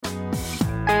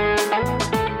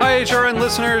HRN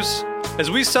listeners.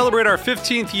 As we celebrate our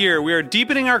 15th year, we are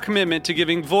deepening our commitment to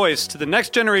giving voice to the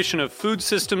next generation of food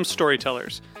systems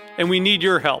storytellers, and we need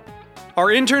your help. Our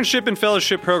internship and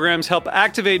fellowship programs help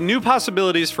activate new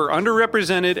possibilities for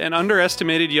underrepresented and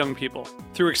underestimated young people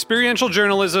through experiential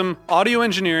journalism, audio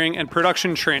engineering, and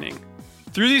production training.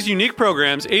 Through these unique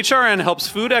programs, HRN helps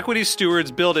food equity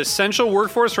stewards build essential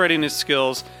workforce readiness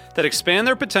skills that expand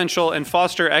their potential and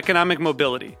foster economic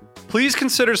mobility. Please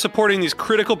consider supporting these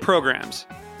critical programs.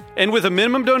 And with a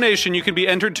minimum donation, you can be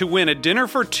entered to win a dinner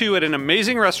for two at an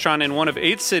amazing restaurant in one of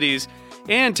 8 cities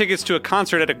and tickets to a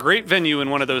concert at a great venue in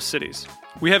one of those cities.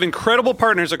 We have incredible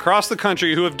partners across the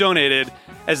country who have donated,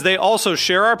 as they also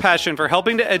share our passion for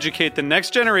helping to educate the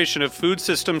next generation of food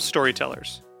systems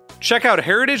storytellers. Check out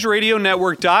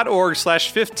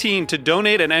heritageradionetwork.org/15 to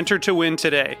donate and enter to win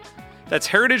today. That's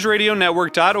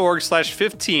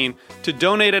heritageradionetwork.org/15 to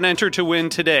donate and enter to win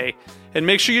today. And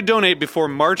make sure you donate before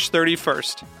March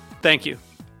 31st. Thank you.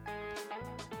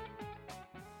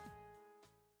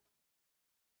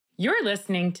 You're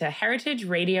listening to Heritage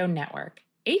Radio Network.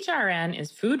 HRN is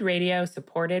food radio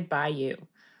supported by you.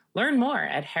 Learn more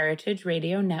at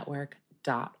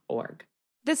heritageradionetwork.org.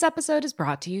 This episode is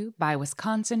brought to you by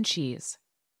Wisconsin Cheese.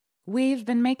 We've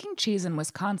been making cheese in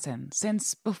Wisconsin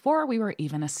since before we were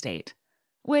even a state,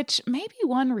 which may be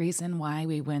one reason why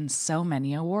we win so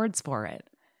many awards for it.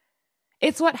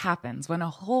 It's what happens when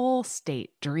a whole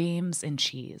state dreams in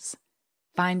cheese.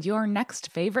 Find your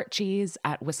next favorite cheese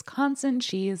at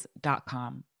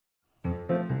wisconsincheese.com.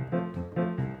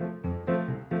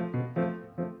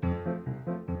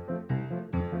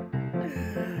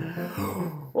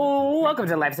 Welcome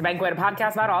to Life's a Banquet, a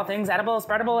podcast about all things edible,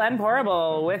 spreadable, and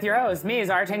pourable, with your host, me,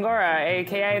 Zara Tangora,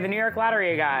 a.k.a. the New York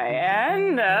Lottery Guy,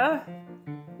 and...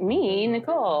 me,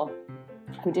 Nicole,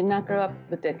 who did not grow up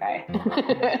with that guy.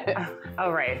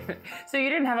 Oh, right. So you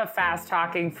didn't have a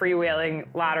fast-talking, freewheeling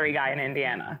lottery guy in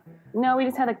Indiana? No, we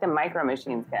just had, the Micro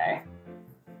Machines guy.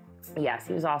 Yes,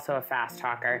 he was also a fast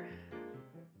talker.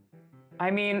 I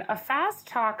mean, a fast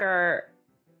talker...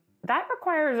 that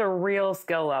requires a real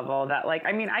skill level that,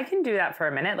 I can do that for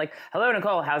a minute. Hello,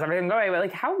 Nicole, how's everything going?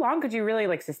 But, how long could you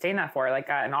really, sustain that for?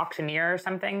 An auctioneer or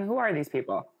something? Who are these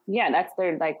people? Yeah, that's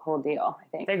their, whole deal, I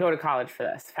think. They go to college for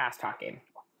this, fast talking.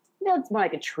 No, it's more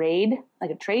like a trade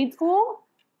school.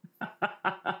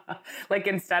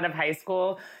 Instead of high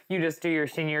school, you just do your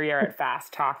senior year at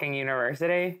Fast Talking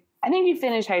University? I think you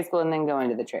finish high school and then go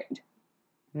into the trade.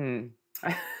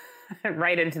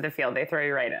 Right into the field. They throw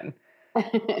you right in.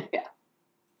 Yeah.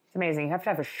 It's amazing. You have to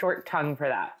have a short tongue for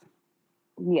that.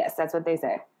 Yes, that's what they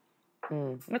say.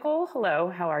 Nicole, hello.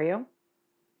 How are you?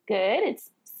 Good. It's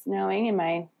snowing in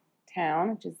my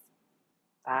town, which is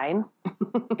fine.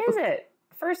 Is it?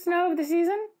 First snow of the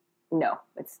season? No,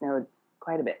 it snowed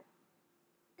quite a bit.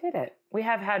 Did it? We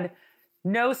have had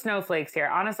no snowflakes here.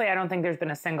 Honestly, I don't think there's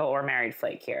been a single or married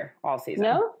flake here all season.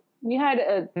 No? We had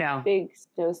a big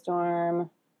snowstorm,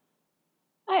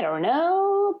 I don't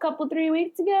know, 3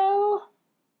 weeks ago.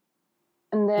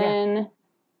 And then,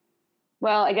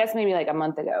 well, I guess maybe a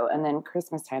month ago. And then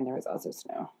Christmas time, there was also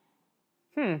snow.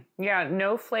 Yeah,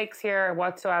 no flakes here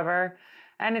whatsoever.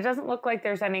 And it doesn't look like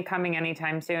there's any coming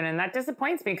anytime soon. And that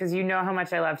disappoints me because you know how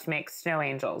much I love to make snow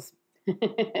angels.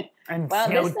 And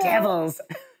snow devils.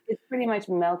 It's pretty much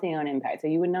melting on impact. So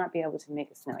you would not be able to make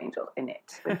a snow angel in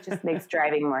it. It just makes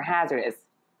driving more hazardous.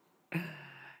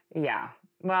 Yeah.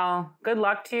 Well, good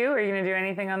luck to you. Are you going to do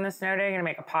anything on this snow day? Are you going to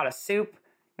make a pot of soup?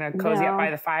 Going to cozy up by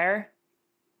the fire?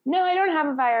 No, I don't have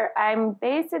a fire. I'm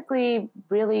basically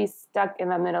really stuck in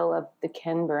the middle of the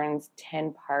Ken Burns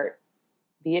 10-part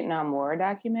Vietnam War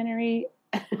documentary.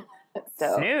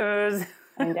 So snooze.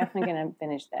 I'm definitely going to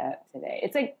finish that today.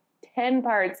 It's 10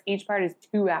 parts. Each part is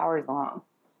 2 hours long.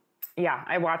 Yeah,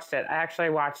 I watched it. I actually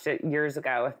watched it years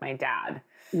ago with my dad.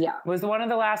 Yeah. It was one of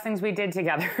the last things we did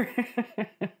together.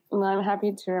 Well, I'm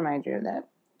happy to remind you of that.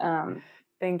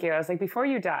 Thank you. I was before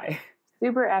you die.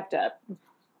 Super effed up.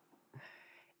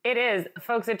 It is.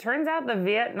 Folks, it turns out the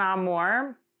Vietnam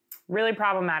War, really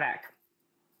problematic.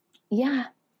 Yeah.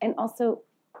 And also,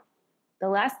 the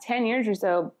last 10 years or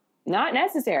so, not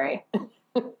necessary.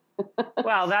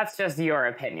 Well, that's just your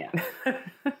opinion.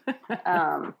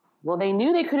 Well, they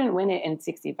knew they couldn't win it in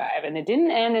 65, and it didn't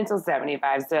end until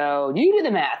 75, so you do the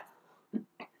math.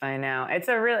 I know. It's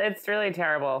really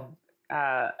terrible.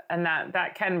 And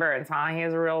that Ken Burns, he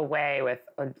has a real way with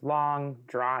a long,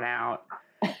 drawn-out,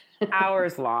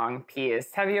 hours-long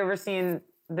piece. Have you ever seen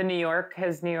his New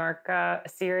York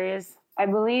series? I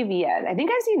believe, yes. I think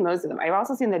I've seen most of them. I've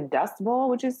also seen the Dust Bowl,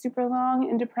 which is super long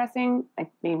and depressing.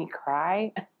 Made me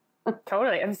cry.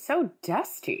 Totally. I'm so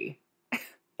dusty.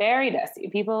 very dusty.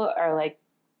 People are like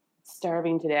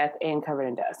starving to death and covered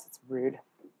in dust. It's rude.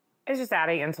 It's just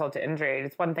adding insult to injury.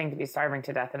 It's one thing to be starving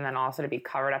to death and then also to be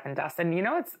covered up in dust. And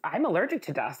I'm allergic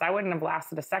to dust. I wouldn't have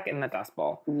lasted a second in the Dust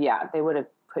Bowl. Yeah, they would have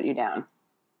put you down.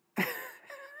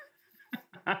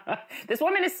 This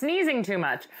woman is sneezing too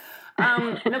much.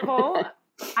 Nicole,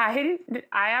 I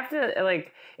have to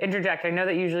interject. I know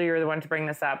that usually you're the one to bring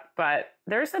this up, but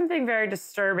there's something very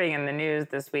disturbing in the news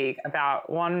this week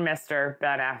about one Mr.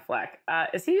 Ben Affleck.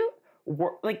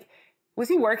 Was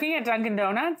he working at Dunkin'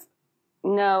 Donuts?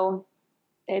 No,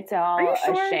 it's all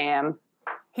a sham.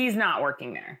 He's not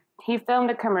working there. He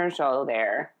filmed a commercial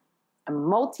there, a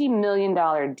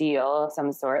multi-million-dollar deal of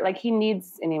some sort. Like, he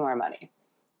needs any more money.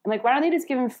 I'm like, why don't they just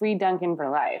give him free Dunkin' for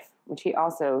life? Which he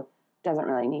also doesn't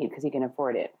really need because he can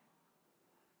afford it.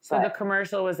 So the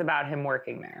commercial was about him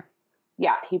working there.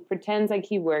 Yeah, he pretends like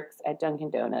he works at Dunkin'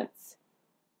 Donuts.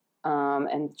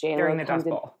 And J-Lo comes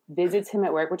and visits him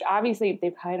at work, which obviously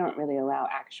they probably don't really allow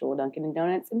actual Dunkin'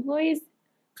 Donuts employees'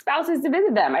 spouses to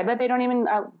visit them. I bet they don't even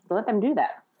let them do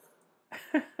that.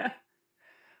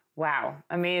 Wow,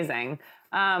 amazing.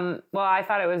 Well, I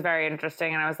thought it was very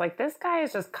interesting, and I was like, this guy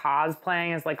is just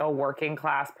cosplaying as like a working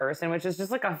class person, which is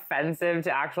just like offensive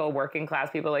to actual working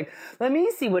class people. Like, let me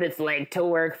see what it's like to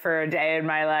work for a day in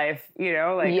my life,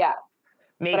 yeah.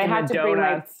 Making but I had the to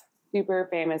donuts. Bring my super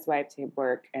famous wife to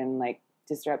work and like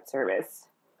disrupt service.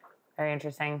 Very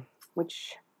interesting.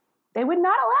 Which they would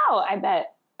not allow, I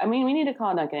bet. I mean, we need to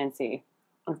call Dunkin' and see.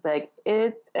 It's like,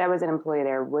 if I was an employee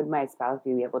there, would my spouse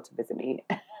be able to visit me?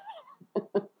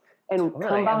 And totally.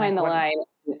 Come behind the line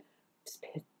and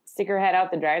stick her head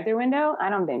out the drive-through window? I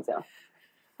don't think so.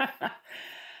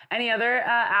 Any other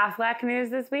Affleck news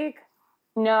this week?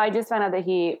 No, I just found out that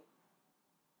he,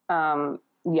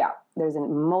 there's a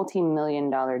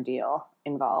multi-million-dollar deal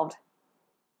involved.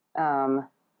 And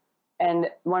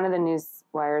one of the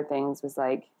Newswire things was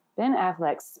like, Ben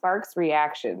Affleck sparks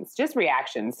reactions. Just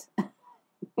reactions.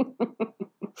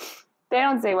 They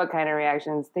don't say what kind of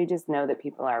reactions. They just know that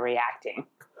people are reacting.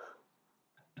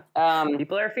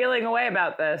 People are feeling a way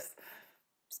about this.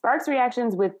 Sparks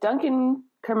reactions with Dunkin'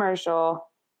 commercial.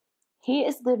 He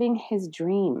is living his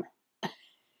dream.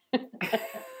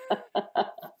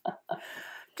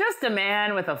 Just a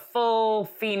man with a full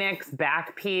Phoenix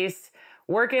back piece,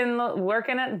 working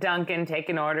at Dunkin',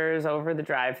 taking orders over the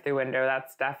drive-through window.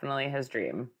 That's definitely his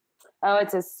dream. Oh,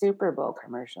 it's a Super Bowl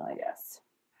commercial, I guess.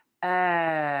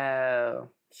 Oh,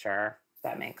 sure.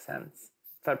 That makes sense.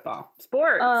 Football.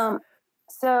 Sports.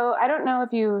 So I don't know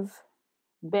if you've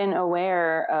been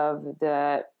aware of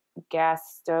the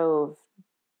gas stove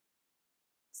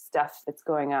stuff that's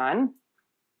going on.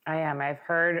 I am. I've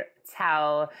heard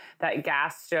tell that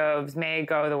gas stoves may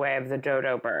go the way of the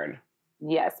dodo bird.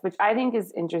 Yes, which I think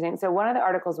is interesting. So one of the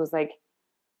articles was like,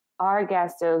 are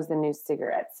gas stoves the new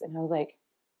cigarettes? And I was like,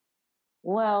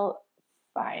 well,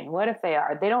 fine. What if they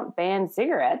are? They don't ban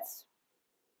cigarettes.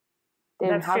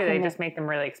 That's true. They just make them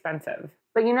really expensive.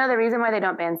 But the reason why they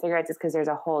don't ban cigarettes is because there's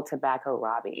a whole tobacco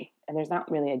lobby. And there's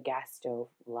not really a gas stove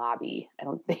lobby, I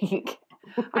don't think.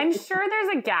 I'm sure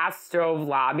there's a gas stove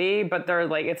lobby, but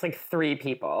it's like 3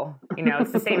 people.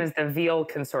 It's the same as the Veal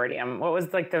Consortium. What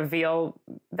was like that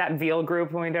Veal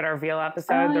group when we did our Veal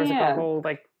episode? There's like a whole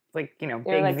big like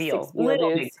Veal.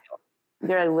 Little Veal.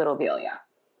 They're like little Veal, yeah.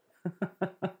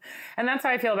 And that's how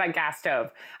I feel about gas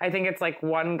stove. I think it's like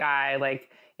one guy,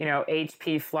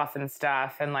 HP Fluff and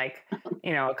stuff, and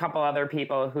a couple other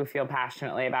people who feel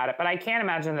passionately about it. But I can't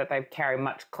imagine that they carry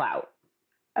much clout.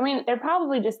 I mean, they're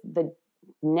probably just the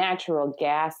natural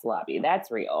gas lobby. That's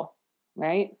real,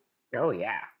 right? Oh,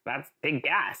 yeah. That's big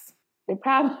gas. They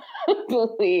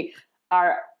probably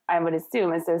are, I would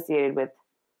assume, associated with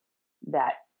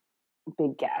that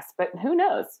big gas. But who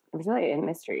knows? It's really a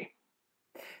mystery.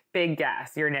 Big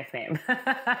Gas, your nickname.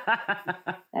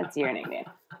 That's your nickname.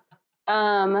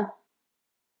 I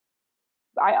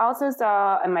also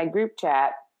saw in my group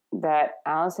chat that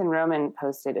Allison Roman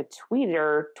posted a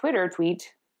Twitter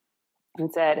tweet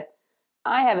and said,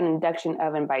 I have an induction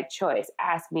oven by choice.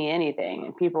 Ask me anything.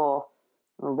 And people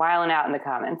were wiling out in the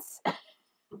comments.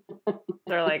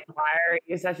 They're like, why are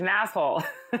you such an asshole?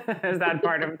 Is that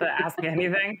part of the ask me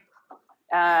anything?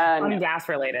 No. Gas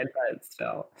related, but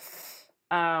still.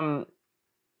 And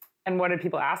what did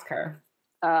people ask her?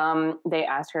 They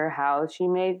asked her how she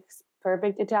makes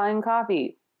perfect Italian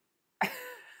coffee.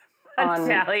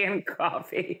 Italian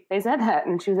coffee. They said that,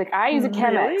 and she was like, I use a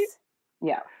Chemex. Really?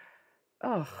 Yeah.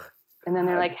 Oh. And then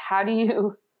they're like, how do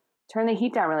you turn the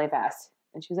heat down really fast?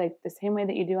 And she was like, the same way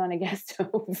that you do on a gas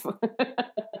stove.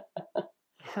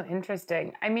 How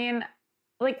interesting. I mean,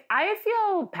 like, I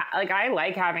feel like I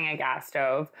like having a gas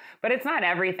stove, but it's not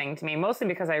everything to me, mostly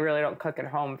because I really don't cook at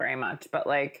home very much. But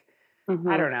like,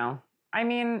 I don't know. I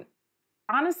mean,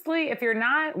 honestly, if you're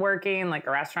not working like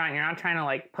a restaurant, you're not trying to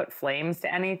like put flames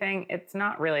to anything, it's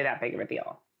not really that big of a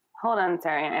deal. Hold on,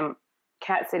 sorry. I'm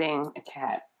cat sitting a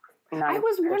cat. I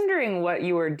was wondering what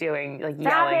you were doing, like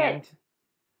Stop yelling. It.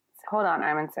 Hold on,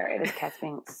 I'm sorry. This cat's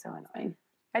being so annoying.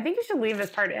 I think you should leave this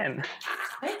part in.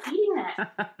 Quit eating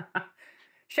that.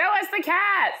 Show us the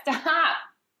cat. Stop.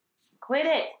 Quit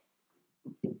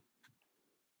it.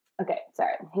 Okay,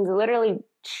 sorry. He's literally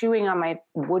chewing on my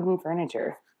wooden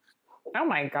furniture. Oh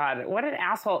my God, what an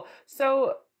asshole.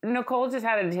 So Nicole just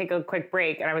had to take a quick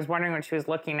break, and I was wondering what she was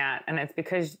looking at, and it's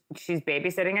because she's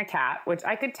babysitting a cat, which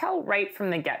I could tell right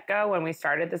from the get-go when we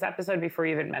started this episode, before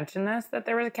you even mentioned this, that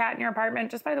there was a cat in your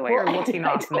apartment, just by the way you're looking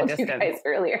off in the distance. I told you guys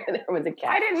earlier there was a cat.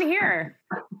 I didn't hear.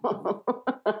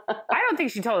 I don't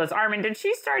think she told us. Armin, did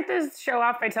she start this show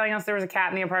off by telling us there was a cat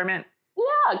in the apartment?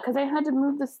 Yeah, because I had to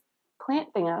move this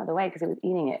plant thing out of the way because it was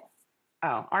eating it.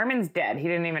 Oh, Armin's dead. He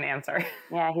didn't even answer.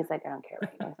 Yeah, he's like, I don't care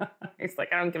what he does. He's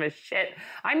like, I don't give a shit.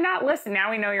 I'm not listening. Now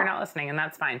we know you're not listening, and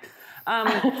that's fine.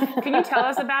 Can you tell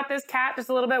us about this cat just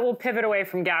a little bit? We'll pivot away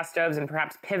from gas stoves and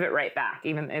perhaps pivot right back.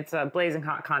 Even it's a blazing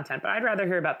hot content, but I'd rather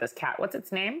hear about this cat. What's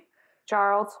its name?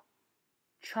 Charles.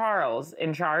 Charles,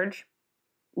 in charge?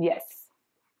 Yes.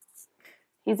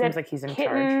 Seems like he's in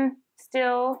kitten charge.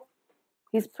 Still.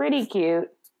 He's pretty cute,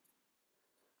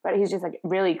 but he's just like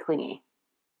really clingy.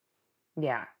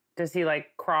 Yeah. Does he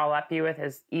like crawl up you with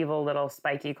his evil little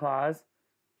spiky claws?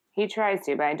 He tries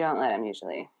to, but I don't let him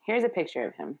usually. Here's a picture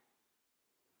of him.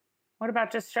 What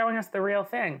about just showing us the real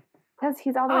thing? Because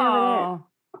he's all the way over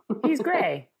there. He's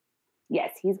gray.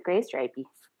 Yes, he's gray stripy.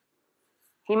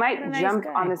 He might jump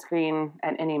on the screen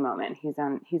at any moment. He's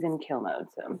in kill mode,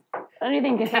 so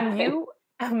anything can happen. Can you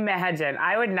imagine?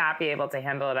 I would not be able to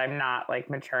handle it. I'm not like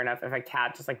mature enough. If a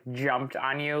cat just like jumped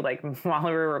on you like while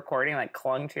we were recording, like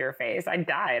clung to your face, I'd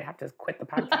die. I'd have to quit the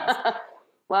podcast.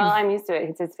 Well, I'm used to it.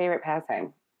 It's his favorite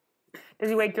pastime. Does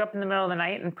he wake you up in the middle of the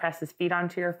night and press his feet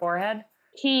onto your forehead?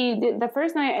 He did. The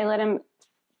first night I let him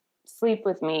sleep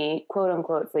with me, quote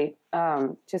unquote sleep,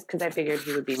 just because I figured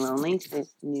he would be lonely because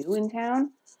he's new in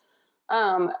town.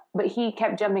 But he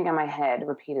kept jumping on my head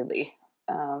repeatedly.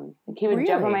 He would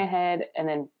jump on my head and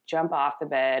then jump off the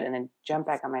bed and then jump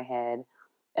back on my head.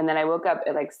 And then I woke up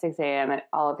at like 6 a.m. and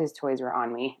all of his toys were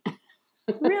on me.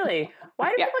 Really? Why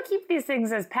do people keep these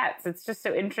things as pets? It's just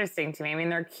so interesting to me. I mean,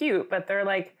 they're cute, but they're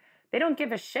like, they don't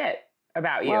give a shit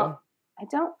about you.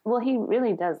 Well, he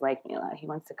really does like me a lot. He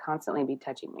wants to constantly be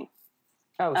touching me.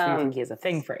 Oh, so you think he has a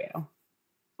thing for you?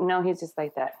 No, he's just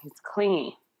like that. He's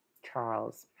clingy.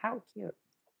 Charles, how cute.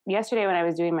 Yesterday when I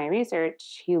was doing my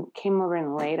research, he came over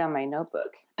and laid on my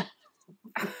notebook.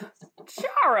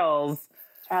 Charles,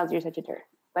 you're such a jerk.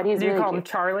 But he's Do you really call cute. him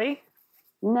Charlie?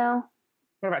 No.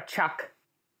 What about Chuck?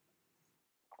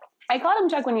 I called him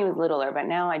Chuck when he was littler, but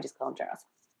now I just call him Charles.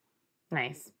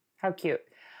 Nice. How cute.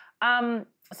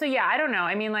 So yeah, I don't know.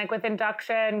 I mean, like with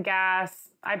induction, gas,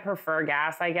 I prefer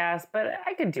gas, I guess, but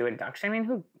I could do induction. I mean,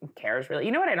 who cares really?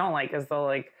 You know what I don't like is the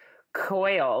like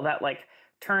coil that like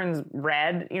turns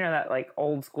red, you know, that like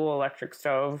old school electric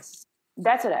stove.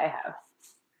 That's what I have.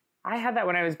 I had that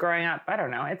when I was growing up. I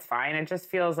don't know. It's fine. It just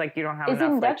feels like you don't have enough. Is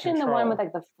induction like, the one with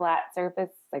like the flat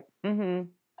surface? Like, but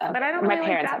I don't really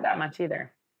like that much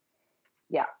either.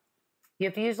 Yeah. You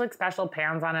have to use like special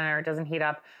pans on it or it doesn't heat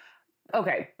up.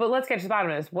 Okay, but let's get to the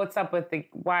bottom of this. What's up with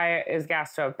why is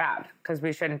gas stove bad? Because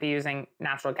we shouldn't be using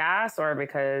natural gas or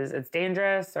because it's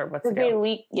dangerous or what's the deal?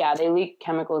 They leak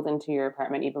chemicals into your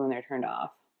apartment even when they're turned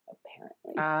off,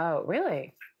 apparently. Oh,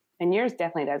 really? And yours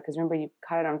definitely does because remember you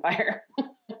caught it on fire.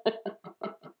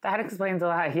 That explains a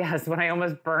lot. Yes, when I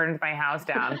almost burned my house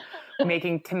down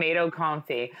making tomato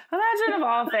confit. Imagine of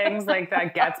all things like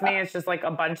that gets me. It's just like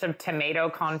a bunch of tomato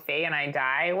confit and I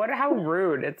die. How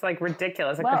rude. It's like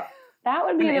ridiculous. Well, that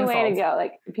would be the way to go.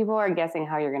 Like people are guessing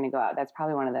how you're going to go out. That's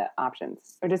probably one of the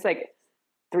options. Or just like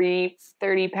 30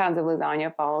 pounds of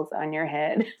lasagna falls on your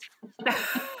head.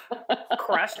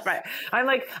 Crushed by, I'm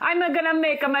like, I'm gonna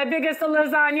make my biggest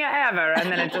lasagna ever, and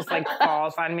then it just like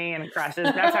falls on me and crushes.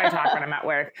 That's how I talk when I'm at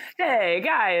work. Hey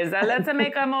guys, let's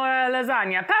make a more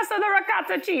lasagna. Pass the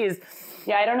ricotta cheese.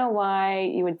 Yeah, I don't know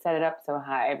why you would set it up so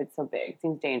high if it's so big. It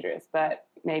seems dangerous, but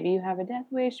maybe you have a death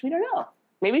wish. We don't know.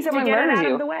 Maybe someone murders you. Get it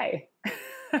out of the way.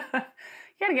 You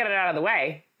gotta get it out of the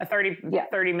way. A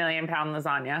 30 million pound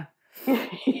lasagna.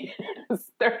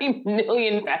 30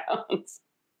 million pounds.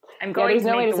 I'm going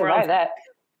to make the world. That.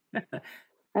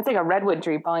 That's like a redwood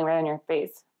tree falling right on your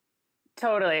face.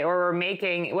 Totally. Or we're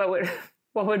making what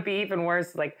would be even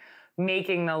worse, like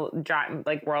making the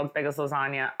like world's biggest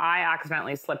lasagna. I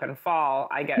accidentally slip and fall.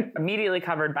 I get immediately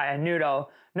covered by a noodle.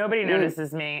 Nobody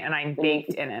notices me, and I'm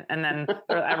baked in it. And then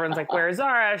everyone's like, where's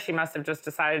Zara? She must have just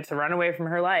decided to run away from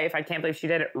her life. I can't believe she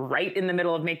did it right in the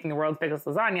middle of making the world's biggest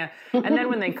lasagna. And then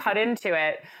when they cut into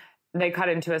it, they cut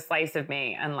into a slice of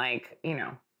me, and like, you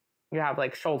know, you have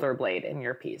like shoulder blade in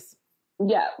your piece.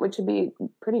 Yeah, which would be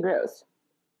pretty gross.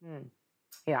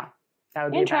 Yeah, that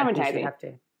would be traumatizing. You have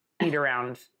to eat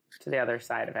around to the other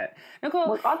side of it.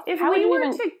 Nicole, if we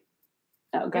were to...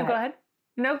 Oh, go ahead.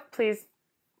 No, please.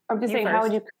 I'm just saying, how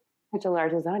would you cook such a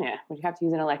large lasagna? Would you have to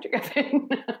use an electric oven?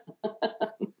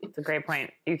 It's a great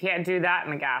point. You can't do that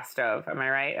in a gas stove. Am I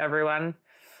right, everyone?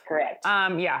 Correct.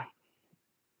 Yeah.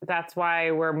 That's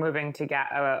why we're moving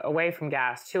to away from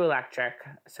gas to electric,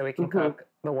 so we can cook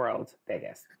the world's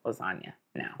biggest lasagna.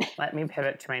 Now, let me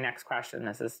pivot to my next question.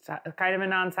 This is kind of a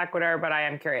non sequitur, but I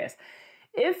am curious.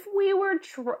 If we were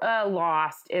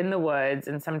lost in the woods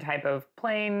in some type of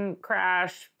plane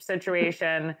crash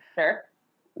situation, sure,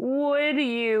 would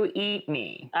you eat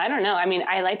me? I don't know. I mean,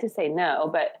 I like to say no,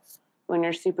 but when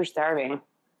you're super starving,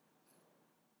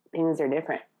 things are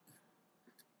different.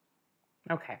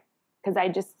 Okay. Because I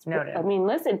just, noted. I mean,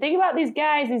 listen, think about these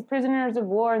guys, these prisoners of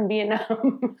war in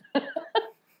Vietnam.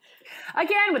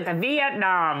 Again, with the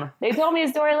Vietnam. They told me a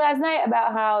story last night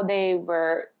about how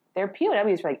they're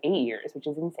POWs for like 8 years, which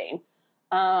is insane.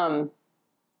 But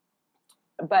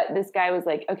this guy was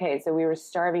like, okay, so we were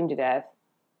starving to death.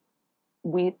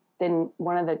 Then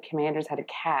one of the commanders had a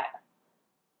cat,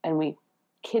 and we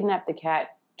kidnapped the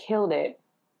cat, killed it,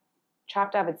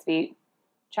 chopped off its feet,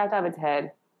 chopped off its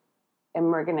head, and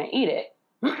we're going to eat it.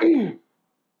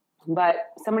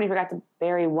 But somebody forgot to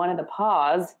bury one of the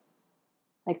paws.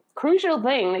 Like, crucial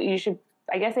thing that you should,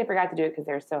 I guess they forgot to do it because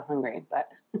they're so hungry, but.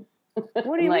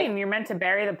 What do you mean? You're meant to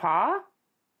bury the paw?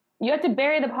 You have to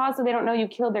bury the paw so they don't know you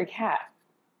killed their cat.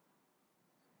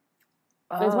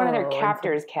 It was one of their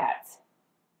captors' cats.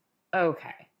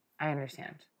 Okay, I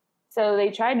understand. So they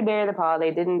tried to bury the paw.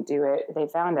 They didn't do it. They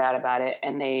found out about it,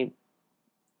 and they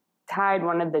tied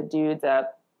one of the dudes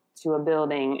up to a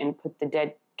building and put the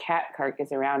dead cat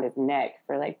carcass around his neck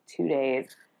for like 2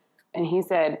 days. And he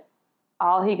said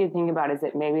all he could think about is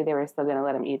that maybe they were still going to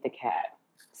let him eat the cat.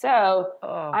 So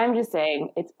I'm just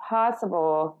saying it's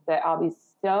possible that I'll be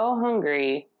so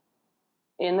hungry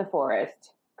in the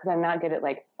forest, because I'm not good at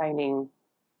like finding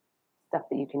stuff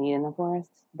that you can eat in the forest,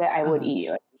 that I would eat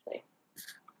you eventually.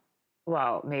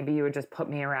 Well, maybe you would just put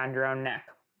me around your own neck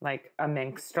like a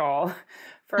mink stole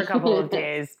for a couple of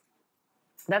days.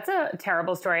 That's a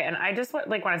terrible story. And I just want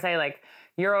to say, like,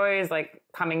 you're always like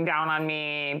coming down on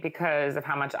me because of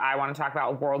how much I want to talk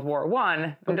about World War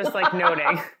I. I'm just like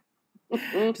noting.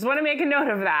 Just want to make a note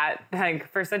of that. Like,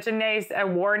 for such a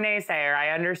war naysayer,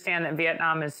 I understand that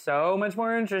Vietnam is so much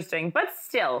more interesting, but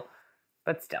still.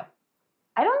 I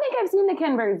don't think I've seen the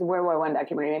Ken Burns World War I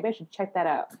documentary. Maybe I should check that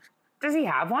out. Does he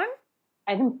have one?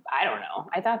 I don't know.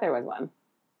 I thought there was one.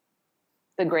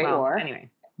 The Great War. Anyway,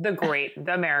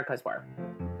 the America's War.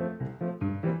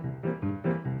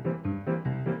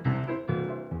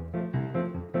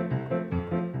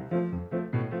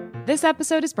 This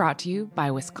episode is brought to you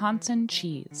by Wisconsin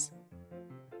Cheese.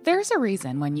 There's a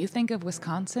reason when you think of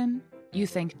Wisconsin, you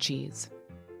think cheese.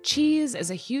 Cheese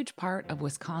is a huge part of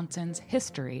Wisconsin's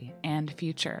history and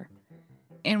future.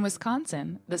 In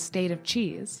Wisconsin, the state of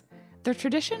cheese, the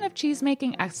tradition of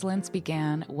cheese-making excellence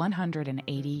began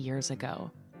 180 years ago,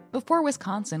 before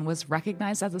Wisconsin was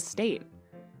recognized as a state.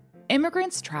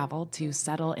 Immigrants traveled to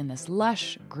settle in this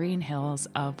lush green hills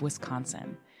of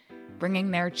Wisconsin,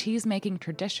 bringing their cheese-making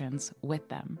traditions with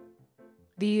them.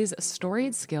 These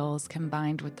storied skills,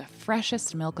 combined with the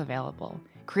freshest milk available,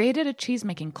 created a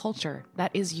cheese-making culture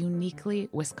that is uniquely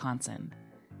Wisconsin.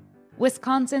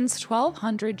 Wisconsin's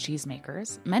 1,200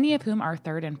 cheesemakers, many of whom are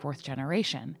third and fourth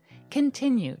generation,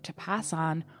 continue to pass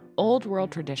on old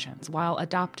world traditions while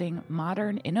adopting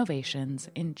modern innovations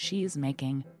in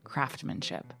cheese-making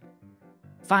craftsmanship.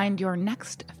 Find your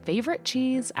next favorite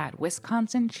cheese at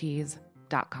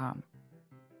wisconsincheese.com.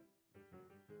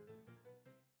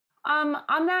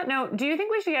 On that note, do you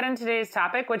think we should get into today's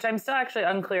topic, which I'm still actually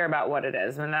unclear about what it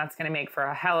is, and that's going to make for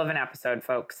a hell of an episode,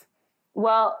 folks?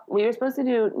 Well, we were supposed to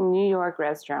do New York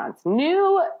restaurants.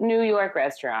 New York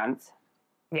restaurants.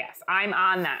 Yes, I'm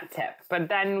on that tip. But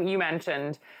then you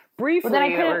mentioned briefly that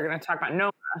we're going to talk about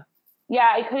Noma. Yeah,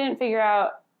 I couldn't figure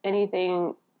out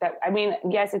anything that, I mean,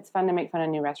 yes, it's fun to make fun of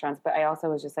new restaurants, but I also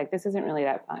was just like, this isn't really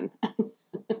that fun.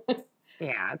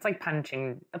 Yeah, it's like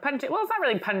punching. Well, it's not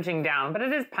really punching down, but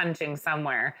it is punching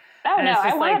somewhere. Oh, no,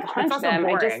 I want to punch them.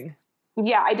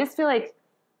 I just feel like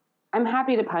I'm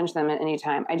happy to punch them at any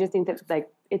time. I just think that like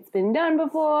it's been done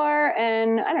before,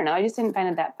 and I don't know. I just didn't find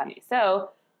it that funny.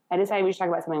 So I decided we should talk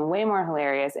about something way more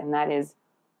hilarious, and that is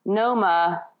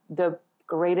Noma, the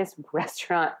greatest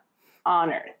restaurant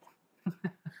on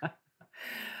earth.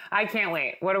 I can't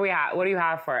wait. What do we have? What do you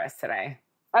have for us today?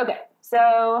 Okay,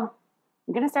 so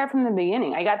I'm going to start from the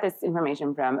beginning. I got this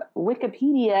information from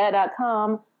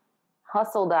Wikipedia.com,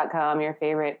 Hustle.com, your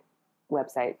favorite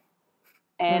website,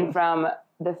 and from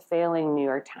the failing New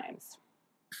York Times.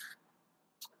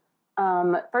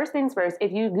 First things first,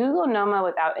 if you Google Noma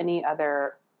without any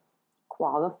other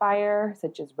qualifier,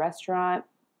 such as restaurant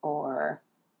or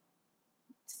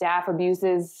staff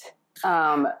abuses,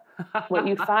 what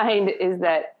you find is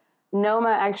that Noma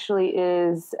actually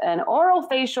is an oral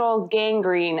facial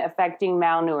gangrene affecting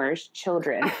malnourished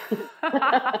children.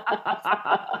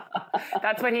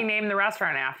 That's what he named the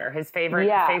restaurant after, his favorite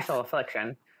facial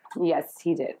affliction. Yes,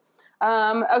 he did.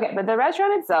 Okay, but the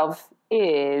restaurant itself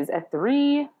is a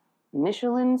 3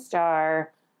 Michelin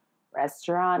star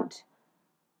restaurant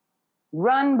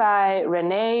run by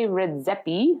Rene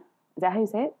Redzepi. Is that how you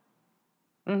say it?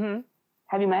 Mm-hmm.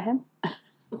 Have you met him?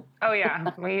 Oh,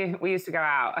 yeah. We used to go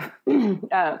out.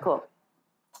 Oh, cool.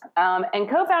 And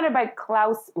co-founded by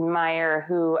Klaus Meyer,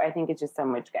 who I think is just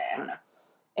some rich guy. I don't know.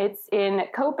 It's in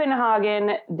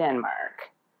Copenhagen,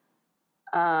 Denmark.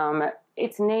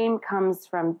 Its name comes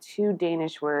from 2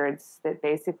 Danish words that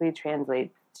basically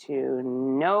translate to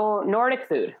Nordic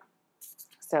food.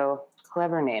 So,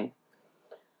 clever name.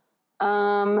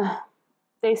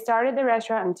 They started the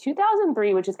restaurant in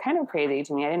 2003, which is kind of crazy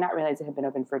to me. I did not realize it had been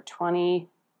open for 20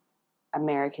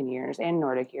 American years and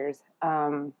Nordic years.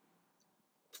 The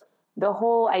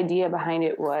whole idea behind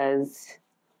it was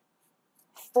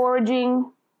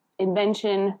foraging,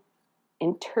 invention,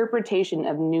 interpretation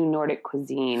of new Nordic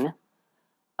cuisine.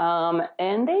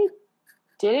 And they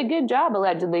did a good job,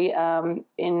 allegedly.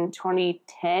 In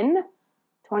 2010,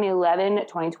 2011,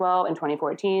 2012, and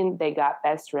 2014, they got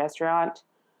Best Restaurant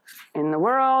in the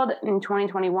world. In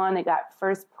 2021, they got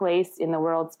first place in the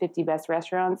world's 50 best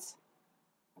restaurants,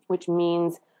 which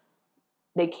means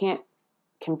they can't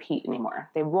compete anymore.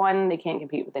 They've won. They can't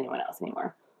compete with anyone else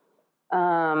anymore.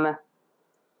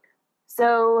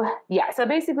 So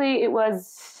basically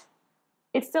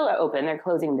it's still open. They're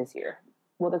closing this year.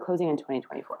 Well, they're closing in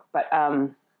 2024. But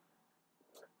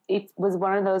it was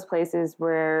one of those places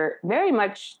where very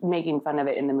much making fun of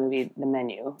it in the movie, The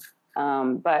Menu.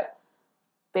 But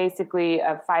basically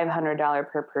a $500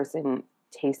 per person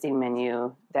tasting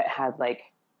menu that had like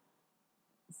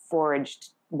foraged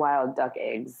wild duck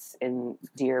eggs and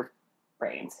deer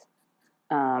brains,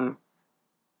 and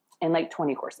like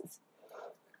 20 courses.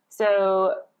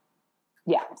 So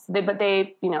yeah, but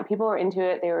they, people were into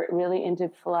it. They were really into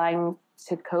flying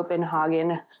to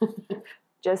Copenhagen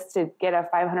just to get a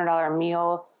 $500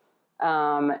 meal.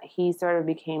 He sort of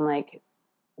became like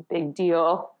a big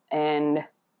deal, and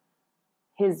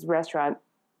his restaurant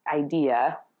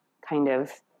idea kind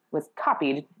of was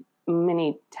copied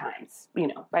many times,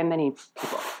 by many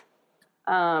people.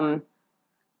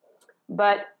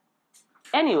 But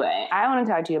anyway, I want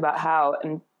to talk to you about how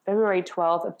on February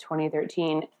 12th of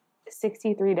 2013,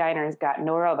 63 diners got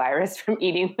norovirus from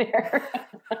eating there.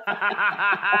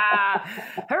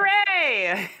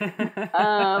 Hooray!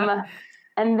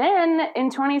 And then in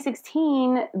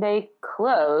 2016, they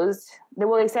closed.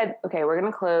 They said, okay, we're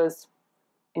going to close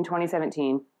in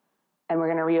 2017, and we're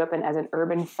going to reopen as an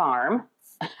urban farm.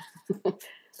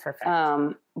 Perfect.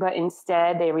 But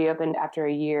instead, they reopened after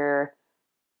a year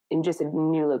in just a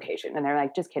new location. And they're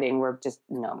like, just kidding, we're just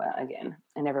Noma again.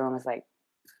 And everyone was like,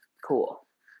 cool.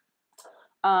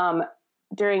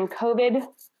 During COVID,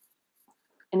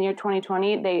 in the year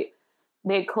 2020,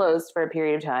 they closed for a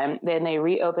period of time. Then they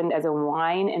reopened as a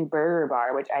wine and burger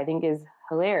bar, which I think is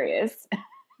hilarious.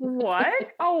 What?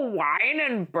 A wine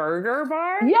and burger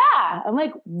bar? Yeah. I'm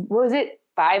like, was it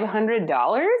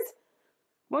 $500?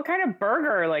 What kind of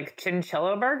burger? Like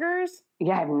chinchilla burgers?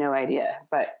 Yeah, I have no idea.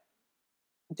 But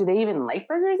do they even like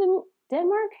burgers in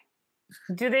Denmark?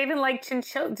 Do they even like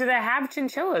chinchilla? Do they have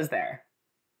chinchillas there?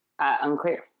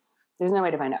 Unclear. There's no way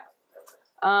to find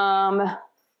out.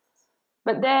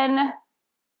 But then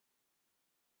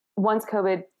once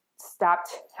COVID stopped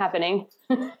happening,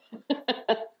 once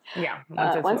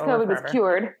COVID was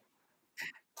cured,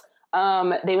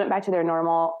 they went back to their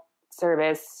normal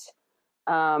service.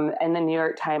 And the New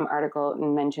York Times article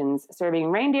mentions serving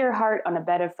reindeer heart on a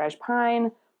bed of fresh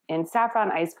pine and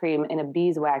saffron ice cream in a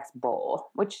beeswax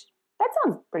bowl, which that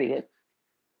sounds pretty good.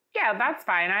 Yeah, that's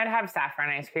fine. I'd have saffron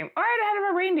ice cream. Or I'd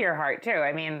have a reindeer heart, too.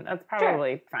 I mean, that's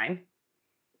probably fine.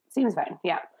 Seems fine,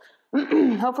 yeah.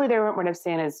 Hopefully they weren't one of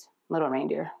Santa's little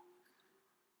reindeer.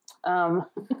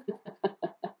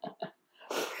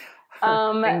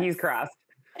 Fingers crossed.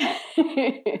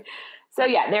 So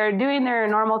yeah, they're doing their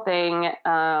normal thing.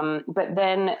 But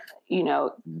then,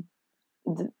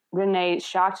 Renee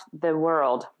shocked the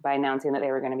world by announcing that they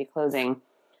were going to be closing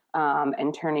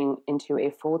and turning into a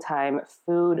full-time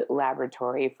food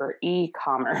laboratory for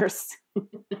e-commerce.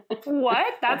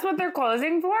 What? That's what they're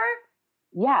closing for?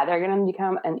 Yeah, they're going to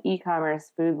become an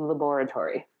e-commerce food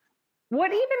laboratory.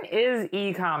 What even is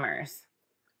e-commerce?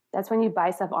 That's when you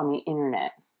buy stuff on the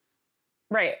internet.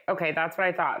 Right. Okay, that's what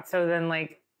I thought. So then,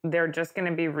 like, they're just going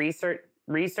to be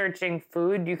researching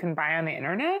food you can buy on the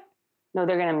internet? No,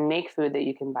 they're going to make food that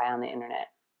you can buy on the internet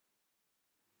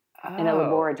in a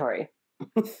laboratory.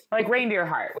 Like Reindeer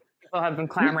Heart. People have been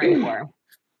clamoring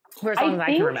for as long as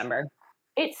I can remember.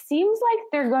 It seems like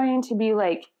they're going to be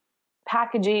like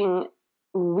packaging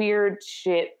weird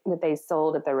shit that they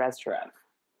sold at the restaurant.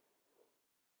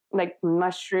 Like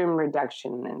mushroom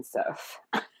reduction and stuff.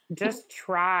 Just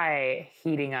try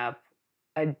heating up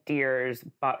a deer's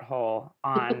butthole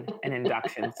on an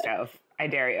induction stove. I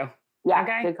dare you. Yeah,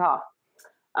 okay? Good call.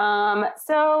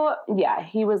 So yeah,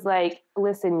 he was like,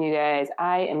 listen, you guys,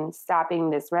 I am stopping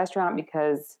this restaurant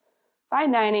because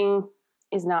fine dining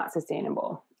is not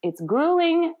sustainable. It's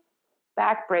grueling,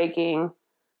 backbreaking.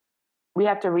 We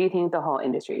have to rethink the whole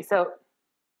industry. So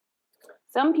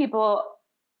some people,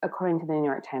 according to the New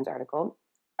York Times article,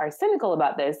 are cynical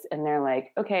about this. And they're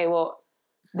like, okay, well,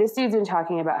 this dude's been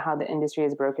talking about how the industry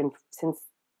is broken since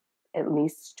at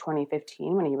least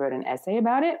 2015 when he wrote an essay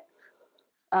about it.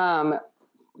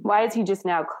 Why is he just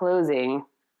now closing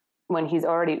when he's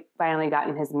already finally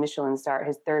gotten his Michelin star,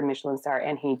 his third Michelin star,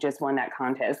 and he just won that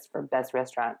contest for best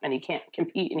restaurant and he can't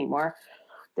compete anymore?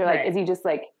 They're like, is he just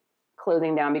like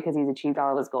closing down because he's achieved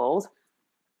all of his goals?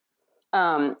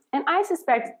 And I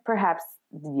suspect perhaps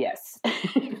yes.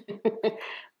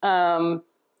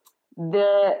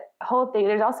 The whole thing,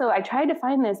 there's also, I tried to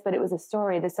find this, but it was a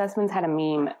story. The Sussmans had a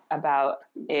meme about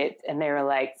it, and they were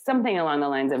like, something along the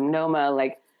lines of Noma,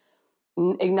 like,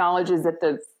 acknowledges that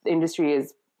the industry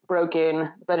is broken,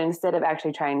 but instead of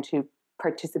actually trying to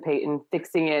participate in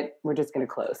fixing it, we're just going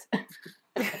to close.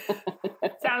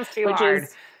 Sounds too Which hard.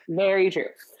 Is very true.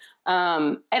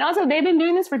 And also, they've been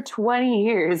doing this for 20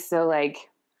 years, so, like,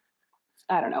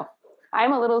 I don't know.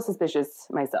 I'm a little suspicious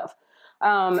myself.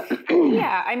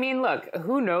 Yeah, I mean, look,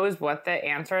 who knows what the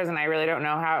answer is, and I really don't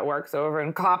know how it works over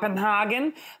in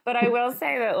Copenhagen, but I will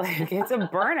say that, like, it's a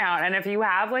burnout, and if you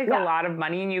have, like, a lot of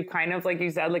money and you've kind of, like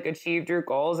you said, like, achieved your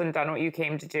goals and done what you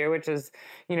came to do, which is,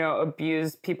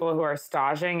 abuse people who are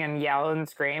staging and yell and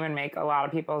scream and make a lot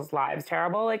of people's lives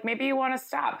terrible, like, maybe you want to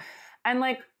stop. And,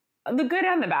 like, the good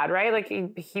and the bad, right? Like,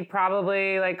 he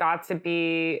probably, like, got to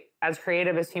be as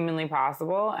creative as humanly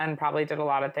possible and probably did a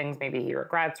lot of things maybe he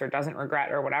regrets or doesn't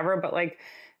regret or whatever. But, like,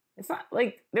 it's not,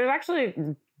 like, there's actually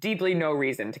deeply no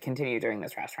reason to continue doing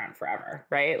this restaurant forever,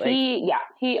 right? Like,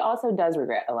 he also does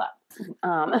regret a lot.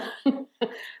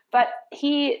 But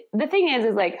the thing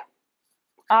is like,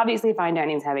 obviously fine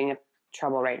dining is having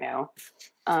trouble right now.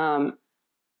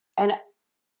 And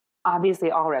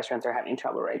obviously all restaurants are having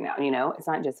trouble right now, it's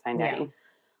not just fine dining. Yeah.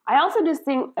 I also just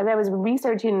think, as I was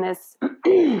researching this,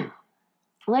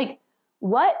 like,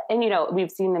 what, and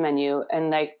we've seen the menu and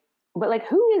like, but like,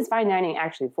 who is fine dining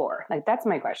actually for? Like, that's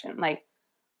my question. Like,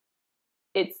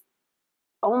 it's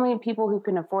only people who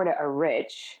can afford it are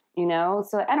rich,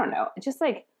 So I don't know. It's just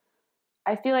like,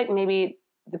 I feel like maybe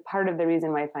the part of the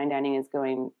reason why fine dining is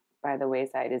going by the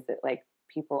wayside is that like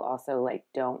people also like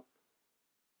don't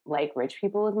like rich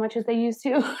people as much as they used to.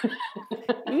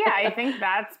 Yeah, I think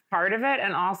that's part of it.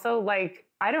 And also, like,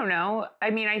 I don't know.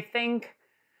 I mean, I think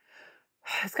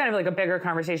it's kind of like a bigger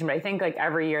conversation, but I think like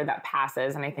every year that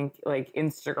passes, and I think like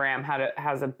Instagram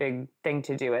has a big thing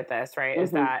to do with this, right? Mm-hmm.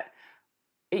 Is that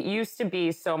it used to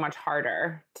be so much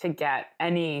harder to get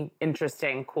any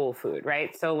interesting, cool food,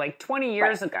 right? So like 20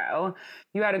 years ago,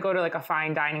 you had to go to like a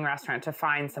fine dining restaurant to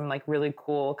find some like really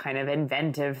cool kind of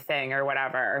inventive thing or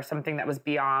whatever, or something that was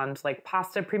beyond like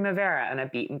pasta primavera and a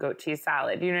beet and goat cheese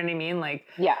salad. You know what I mean? Like,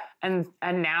 yeah. And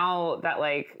now that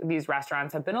like these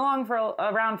restaurants have been around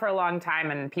for a long time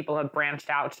and people have branched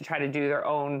out to try to do their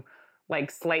own like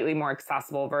slightly more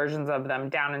accessible versions of them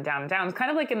down and down and down. It's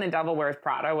kind of like in The Devil Wears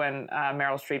Prada when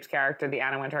Meryl Streep's character, the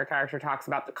Anna Wintour character, talks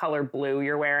about the color blue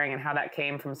you're wearing and how that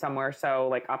came from somewhere so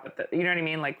like up at the, you know what I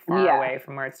mean? Like far away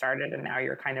from where it started. And now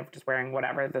you're kind of just wearing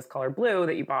whatever, this color blue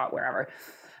that you bought wherever.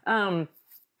 And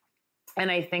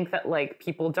I think that like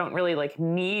people don't really like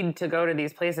need to go to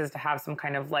these places to have some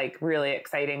kind of like really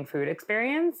exciting food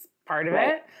experience, part of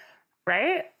it.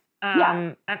 Right?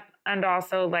 Yeah. And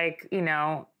also like,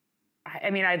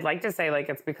 I mean, I'd like to say like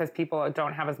it's because people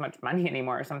don't have as much money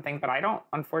anymore or something, but I don't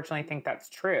unfortunately think that's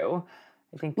true.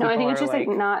 I think I think it's just like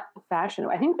not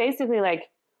fashionable. I think basically like,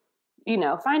 you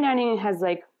know, fine dining has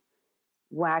like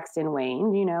waxed and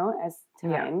waned, you know, as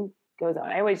time goes on.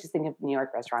 I always just think of New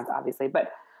York restaurants, obviously,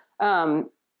 but I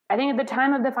think at the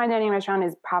time of the fine dining restaurant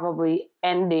is probably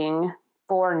ending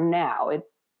for now.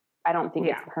 I don't think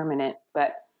it's permanent,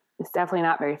 but it's definitely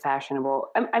not very fashionable.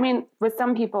 I mean, with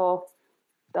some people,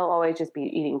 they'll always just be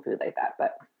eating food like that,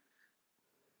 but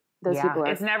those people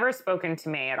it's never spoken to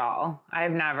me at all.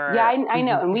 I've never. Yeah, I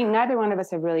know. And neither one of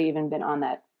us have really even been on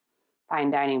that fine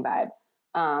dining vibe.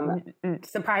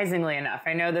 Surprisingly enough,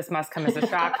 I know this must come as a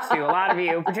shock to a lot of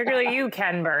you, particularly you,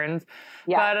 Ken Burns.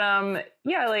 Yeah.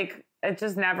 But like it's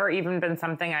just never even been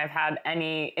something I've had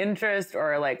any interest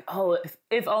or like, oh,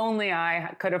 if only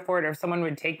I could afford it, or if someone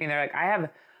would take me there. Like I have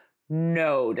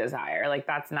no desire. Like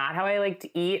that's not how I like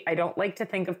to eat. I don't like to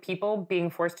think of people being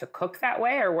forced to cook that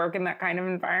way or work in that kind of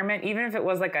environment, even if it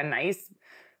was like a nice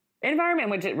environment,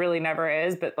 which it really never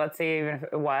is. But let's say even if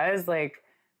it was, like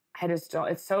I just don't.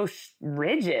 It's so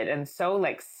rigid and so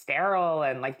like sterile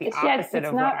and like the opposite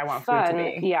of what I want food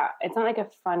to be. Yeah, it's not like a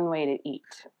fun way to eat.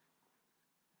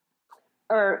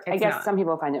 Or I guess some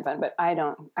people find it fun, but I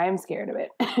don't. I'm scared of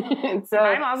it. So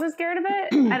I'm also scared of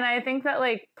it, and I think that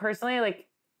like personally, like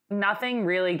nothing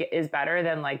really is better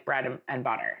than like bread and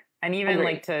butter, and even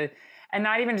like and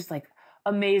not even just like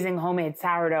amazing homemade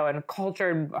sourdough and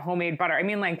cultured homemade butter. I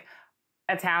mean like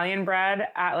Italian bread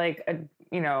at like a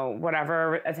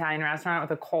whatever Italian restaurant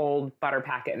with a cold butter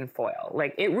packet and foil.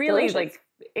 Like it really like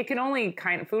it can only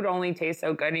food only tastes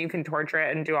so good, and you can torture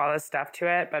it and do all this stuff to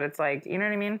it, but it's like, you know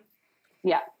what I mean?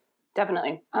 Yeah,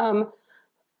 definitely.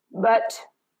 But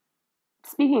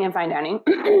speaking of fine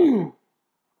dining,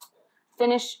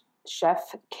 Finnish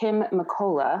chef Kim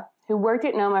Mikkola, who worked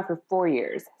at Noma for 4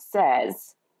 years,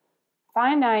 says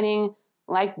fine dining,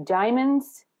 like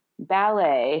diamonds,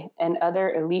 ballet, and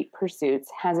other elite pursuits,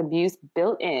 has abuse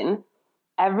built in.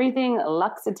 Everything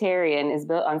luxitarian is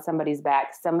built on somebody's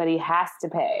back. Somebody has to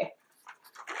pay.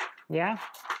 Yeah.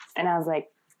 And I was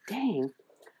like, dang.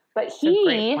 But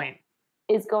he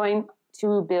is going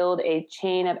to build a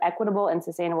chain of equitable and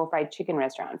sustainable fried chicken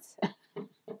restaurants.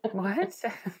 What?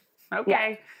 Okay.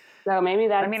 Yeah. So maybe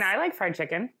that's... I mean, I like fried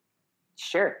chicken.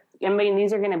 Sure. I mean,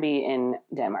 these are going to be in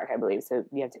Denmark, I believe. So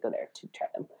you have to go there to try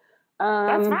them.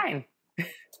 That's fine.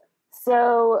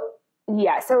 So,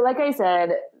 yeah. So like I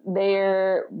said,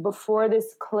 before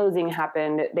this closing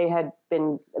happened, they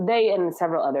and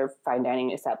several other fine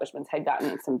dining establishments had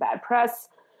gotten some bad press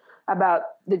about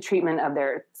the treatment of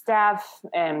their staff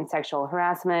and sexual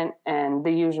harassment and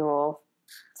the usual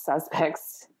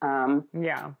suspects.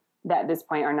 That at this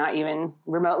point are not even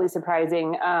remotely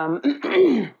surprising.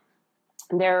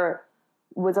 There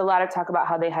was a lot of talk about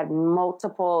how they had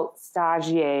multiple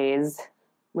stagiaires,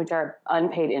 which are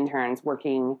unpaid interns,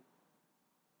 working,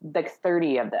 like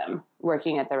 30 of them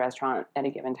working at the restaurant at a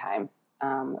given time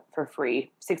for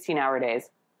free, 16-hour days.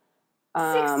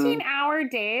 16-hour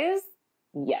days?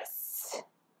 Yes.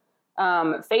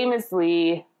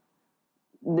 Famously,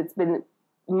 it's been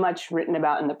much written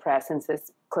about in the press since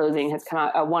this closing has come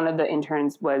out. One of the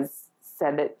interns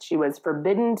said that she was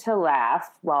forbidden to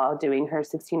laugh while doing her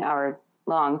 16-hour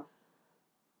long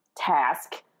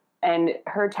task. And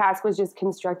her task was just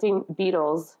constructing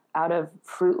beetles out of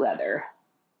fruit leather.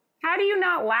 How do you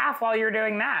not laugh while you're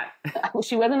doing that?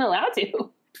 She wasn't allowed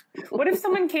to. What if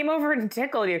someone came over and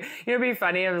tickled you? It'd be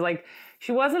funny. It was like,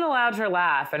 she wasn't allowed to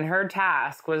laugh, and her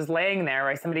task was laying there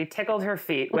while somebody tickled her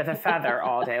feet with a feather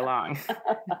all day long.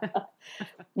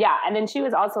 Yeah, and then she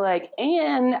was also like,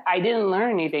 and I didn't learn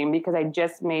anything because I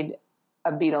just made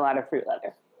a beetle out of fruit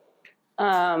leather.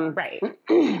 Right.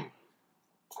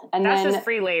 And that's just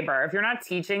free labor. If you're not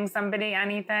teaching somebody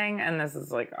anything, and this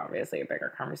is like obviously a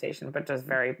bigger conversation, but just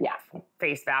very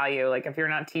face value. Like if you're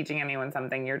not teaching anyone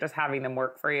something, you're just having them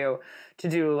work for you to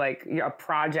do like a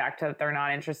project that they're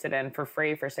not interested in for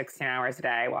free for 16 hours a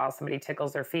day while somebody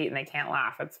tickles their feet and they can't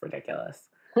laugh. It's ridiculous.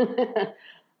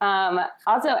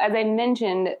 Also, as I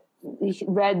mentioned,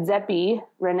 Red Zeppi,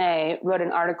 Renee, wrote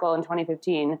an article in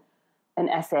 2015, an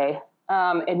essay,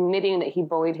 admitting that he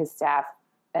bullied his staff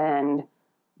and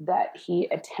that he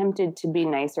attempted to be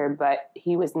nicer, but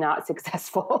he was not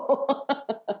successful.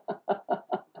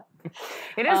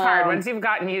 It is hard. Once you've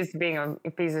gotten used to being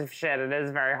a piece of shit, it is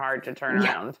very hard to turn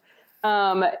around.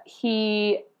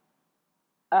 Okay,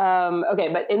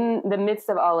 but in the midst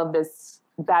of all of this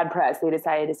bad press, they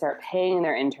decided to start paying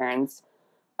their interns,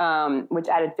 which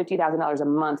added $50,000 a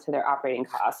month to their operating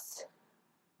costs.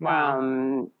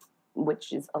 Wow.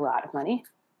 Which is a lot of money.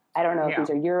 I don't know if these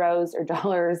are euros or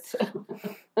dollars.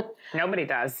 Nobody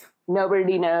does.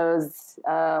 Nobody knows.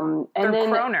 And then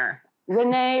kroner.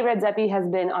 Rene Redzepi has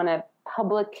been on a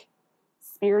public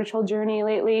spiritual journey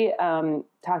lately,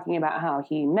 talking about how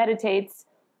he meditates,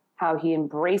 how he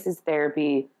embraces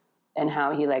therapy, and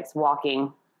how he likes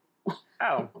walking.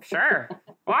 Oh, sure.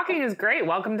 Walking is great.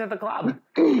 Welcome to the club.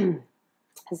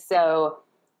 So,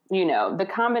 the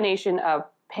combination of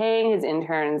paying his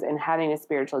interns and having a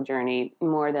spiritual journey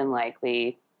more than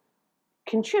likely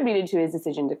contributed to his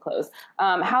decision to close.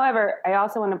 However, I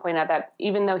also want to point out that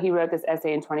even though he wrote this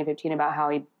essay in 2015 about how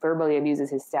he verbally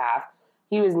abuses his staff,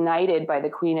 he was knighted by the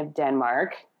Queen of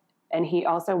Denmark, and he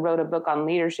also wrote a book on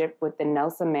leadership with the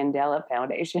Nelson Mandela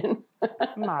Foundation.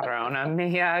 Madonna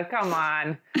mia, come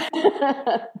on.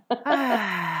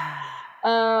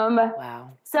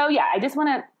 Wow. So yeah, I just want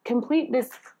to complete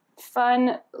this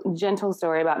fun, gentle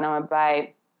story about Noma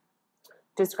by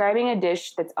describing a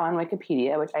dish that's on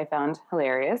Wikipedia, which I found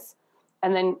hilarious,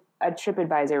 and then a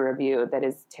TripAdvisor review that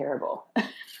is terrible.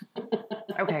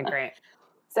 Okay, great.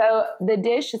 So the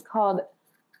dish is called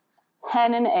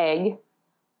hen and egg,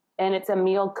 and it's a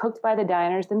meal cooked by the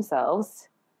diners themselves.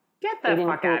 Get the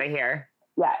fuck out of here.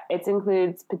 Yeah, it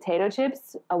includes potato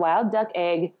chips, a wild duck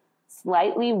egg,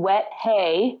 slightly wet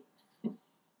hay,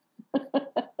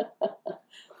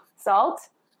 salt,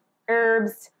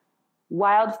 herbs,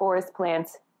 wild forest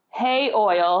plants, hay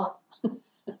oil,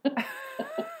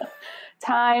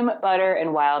 thyme, butter,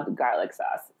 and wild garlic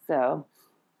sauce. So,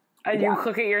 you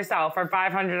cook it yourself for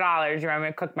 $500. You want me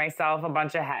to cook myself a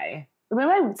bunch of hay?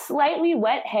 Remember slightly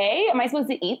wet hay? Am I supposed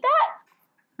to eat that?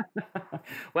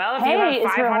 Well, if hay you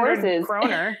have 500 is for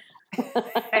horses. Kroner,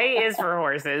 hay is for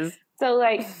horses. So,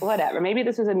 whatever. Maybe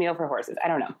this was a meal for horses. I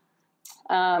don't know.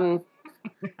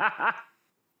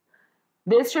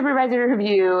 This TripAdvisor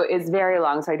review is very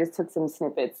long, so I just took some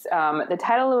snippets. The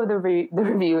title of the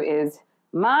review is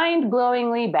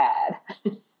Mind-Blowingly Bad.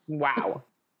 Wow.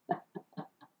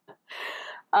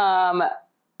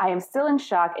 I am still in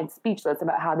shock and speechless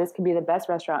about how this could be the best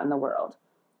restaurant in the world.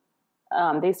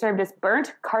 They served us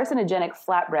burnt carcinogenic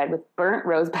flatbread with burnt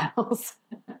rose petals.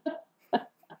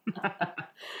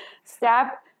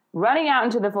 Staff running out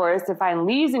into the forest to find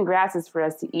leaves and grasses for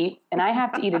us to eat, and I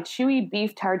have to eat a chewy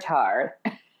beef tartare.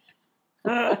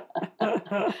 I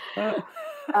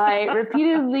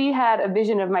repeatedly had a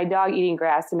vision of my dog eating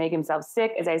grass to make himself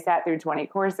sick as I sat through 20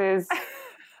 courses.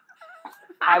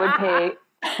 I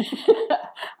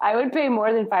would pay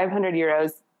more than 500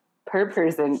 euros per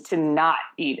person to not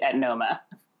eat at Noma.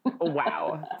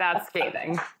 Wow, that's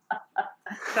scathing.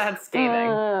 That's scathing.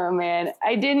 Oh man,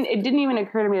 it didn't even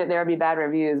occur to me that there would be bad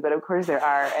reviews, but of course there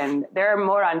are, and there are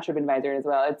more on TripAdvisor as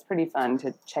well. It's pretty fun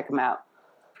to check them out.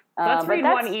 Let's read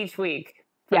one each week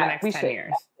for the next 10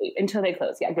 years. Until they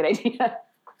close. Yeah, good idea.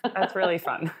 That's really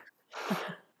fun.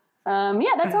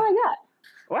 Yeah, that's all I got.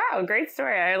 Wow, great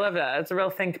story. I love that. It's a real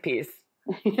think piece.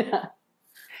 Yeah.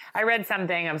 I read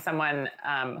something of someone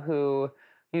who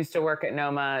used to work at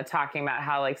Noma talking about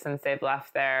how, like, since they've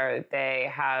left there, they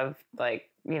have, like,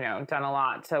 done a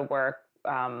lot to work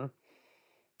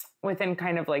within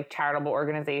kind of like charitable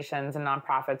organizations and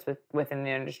nonprofits within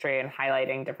the industry and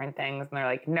highlighting different things. And they're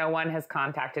like, no one has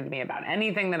contacted me about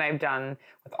anything that I've done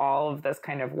with all of this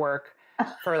kind of work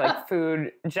for like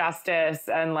food justice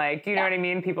and like, you know what I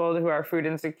mean? People who are food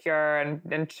insecure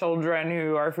and children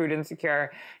who are food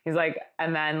insecure. He's like,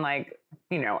 and then like,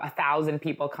 1,000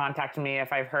 people contacted me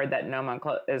if I've heard that Noma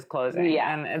is closing.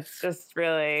 Yeah. And it's just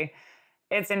really,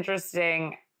 it's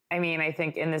interesting. I mean, I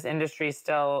think in this industry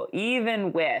still,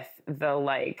 even with the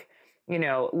like,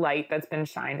 light that's been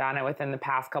shined on it within the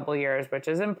past couple of years, which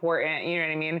is important, you know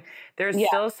what I mean? There's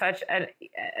still such and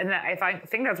I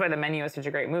think that's why The Menu is such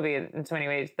a great movie in so many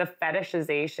ways, the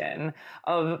fetishization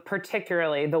of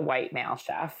particularly the white male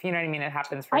chef. You know what I mean? It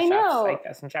happens for chefs like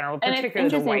this in general, particularly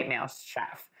the white male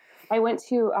chef. I went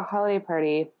to a holiday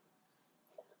party,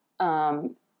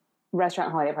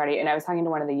 restaurant holiday party, and I was talking to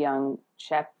one of the young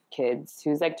chef kids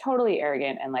who's like totally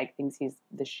arrogant and like thinks he's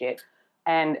the shit.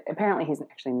 And apparently he's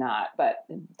actually not, but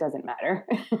it doesn't matter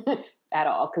at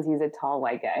all because he's a tall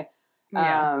white guy.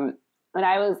 Yeah. And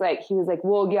I was like, he was like,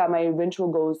 well, yeah, my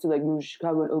eventual goal is to like move to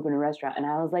Chicago and open a restaurant. And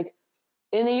I was like,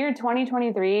 in the year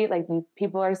 2023, like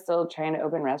people are still trying to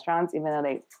open restaurants, even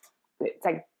though it's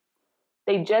like,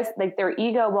 they just like their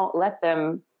ego won't let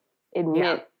them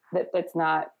admit that that's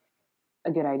not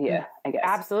a good idea, I guess.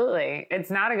 Absolutely.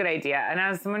 It's not a good idea. And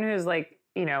as someone who's like,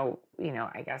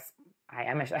 I guess I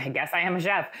am a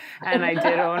chef and I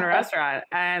did own a restaurant.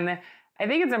 And I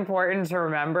think it's important to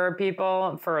remember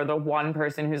people, for the one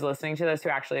person who's listening to this who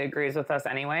actually agrees with us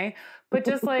anyway, but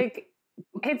just like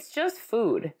it's just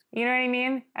food. You know what I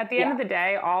mean? At the end of the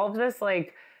day, all of this,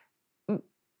 like,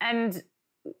 and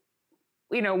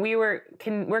you know,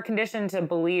 we're conditioned to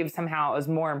believe somehow it was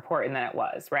more important than it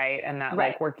was, right? And that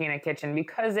like working in a kitchen,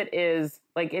 because it is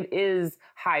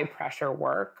high pressure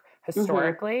work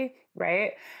historically,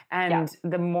 right? And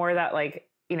the more that like,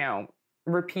 you know,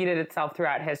 repeated itself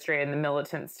throughout history, and the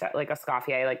militant like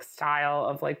Escoffier like style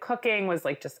of like cooking was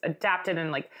like just adapted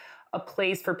and like a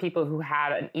place for people who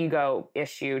had an ego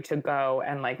issue to go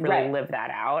and like really live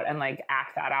that out and like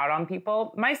act that out on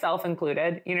people, myself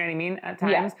included, you know what I mean? At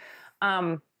times.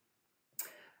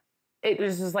 It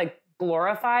was just like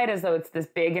glorified as though it's this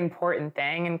big important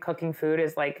thing, and cooking food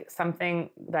is like something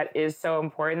that is so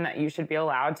important that you should be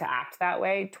allowed to act that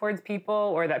way towards people,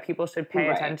 or that people should pay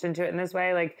attention to it in this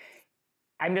way. Like,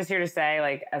 I'm just here to say,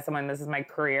 like, as someone, this is my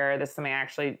career, this is something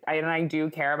I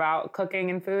do care about cooking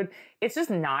and food. It's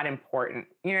just not important.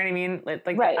 You know what I mean? Like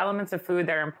the elements of food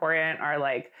that are important are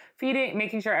like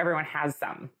making sure everyone has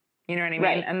some. You know what I mean?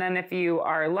 Right. And then if you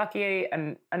are lucky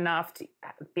enough to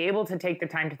be able to take the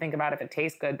time to think about if it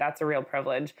tastes good, that's a real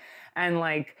privilege. And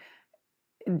like,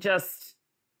 just,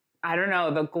 I don't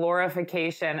know, the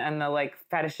glorification and the like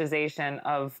fetishization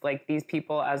of like these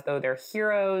people as though they're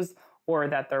heroes, or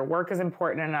that their work is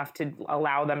important enough to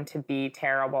allow them to be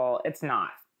terrible. It's not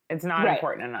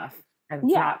important enough.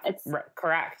 It's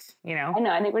correct. You know? I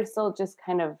know. I think we're still just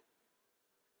kind of,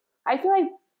 I feel like,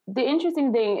 the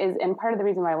interesting thing is, and part of the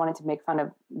reason why I wanted to make fun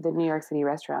of the New York City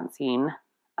restaurant scene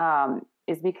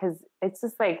is because it's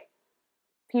just like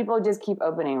people just keep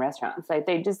opening restaurants. Like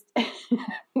they just,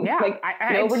 like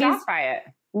I'm shocked by it.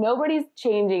 Nobody's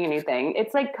changing anything.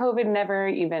 It's like COVID never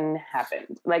even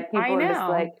happened. Like people are just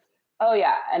like, oh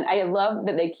yeah. And I love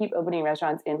that they keep opening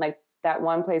restaurants in like that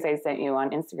one place I sent you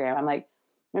on Instagram. I'm like,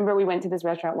 remember we went to this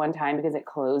restaurant one time because it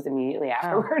closed immediately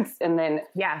afterwards. And then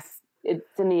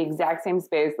it's in the exact same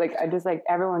space. Like, I just like,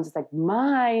 everyone's just like,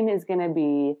 mine is going to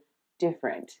be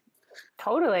different.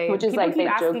 Totally. Which is like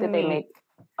the joke that they make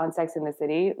on Sex and the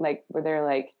City, like where they're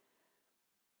like,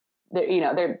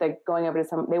 they're like going over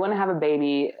to they want to have a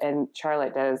baby, and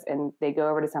Charlotte does, and they go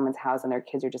over to someone's house and their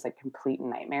kids are just like complete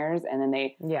nightmares. And then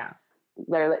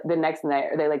they're the next night,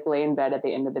 they like lay in bed at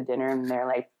the end of the dinner, and they're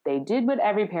like, they did what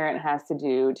every parent has to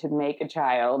do to make a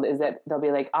child, is that they'll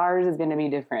be like, ours is going to be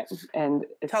different. And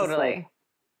it's like,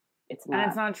 it's not. And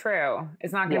it's not true.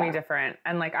 It's not going to be different.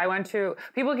 And like,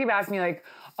 people keep asking me like,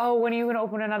 oh, when are you going to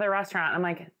open another restaurant? I'm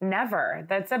like, never.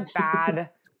 That's a bad,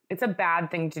 it's a bad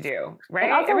thing to do. Right.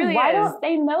 And also, it really why is. Don't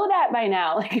they know that by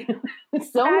now? Like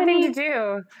so bad many thing to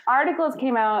do. Articles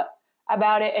came out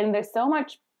about it, and there's so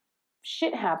much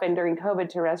shit happened during COVID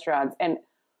to restaurants, and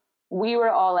we were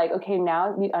all like, okay,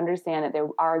 now we understand that there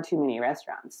are too many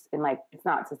restaurants, and like it's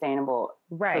not sustainable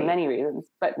for many reasons.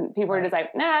 But people are just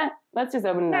like, nah, let's just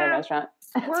open another restaurant.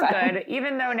 We're good.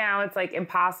 Even though now it's like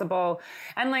impossible.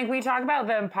 And like we talk about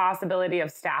the impossibility of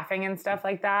staffing and stuff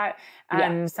like that.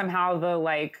 And somehow the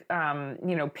like,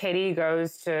 pity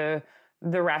goes to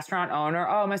the restaurant owner.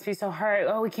 Oh, it must be so hard.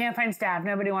 Oh, we can't find staff.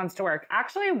 Nobody wants to work.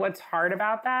 Actually, what's hard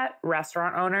about that,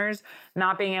 restaurant owners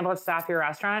not being able to staff your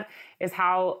restaurant, is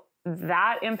how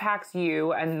that impacts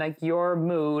you and like your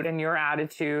mood and your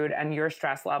attitude and your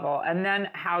stress level. And then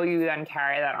how you then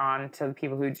carry that on to the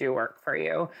people who do work for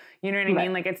you. You know what I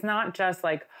mean? Like, it's not just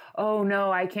like, oh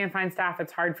no, I can't find staff,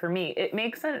 it's hard for me. It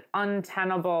makes an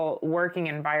untenable working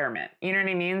environment. You know what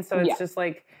I mean? So it's just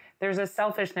like, there's a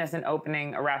selfishness in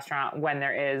opening a restaurant when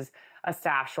there is a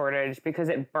staff shortage, because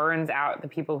it burns out the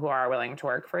people who are willing to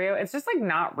work for you. It's just like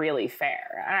not really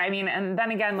fair. I mean, and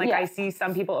then again, like I see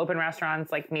some people open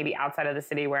restaurants like maybe outside of the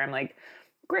city where I'm like,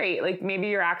 great, like maybe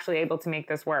you're actually able to make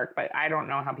this work, but I don't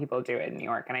know how people do it in New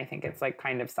York. And I think it's like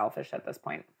kind of selfish at this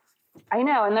point. I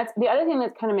know. And that's the other thing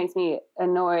that kind of makes me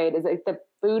annoyed, is like the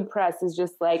food press is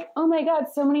just like, oh my God,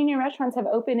 so many new restaurants have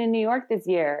opened in New York this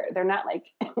year. They're not like,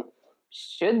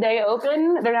 should they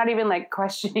open? They're not even like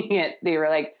questioning it. They were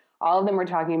like, all of them were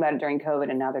talking about it during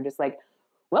COVID, and now they're just like,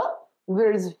 well,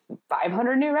 there's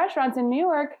 500 new restaurants in New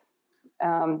York.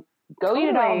 Go eat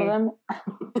at all of them.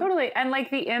 Totally. And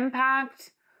like the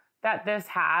impact that this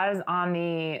has on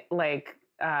the like,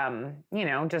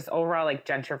 just overall like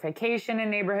gentrification in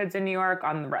neighborhoods in New York,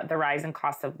 on the rise in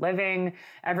cost of living,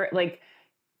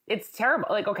 it's terrible.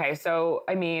 Like, okay, so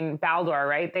I mean, Baldor,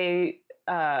 right? They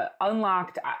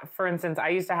unlocked, for instance, I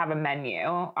used to have a menu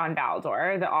on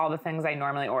Baldor that all the things I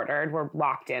normally ordered were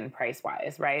locked in price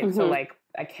wise, right? Mm-hmm. So like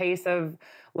a case of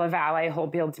La Valle whole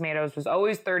peeled tomatoes was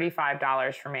always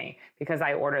 $35 for me, because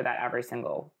I order that every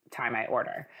single time I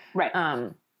order. Right.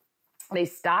 They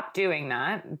stopped doing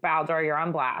that. Baldor, you're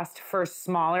on blast for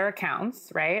smaller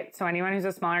accounts, right? So anyone who's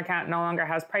a smaller account no longer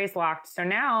has price locked. So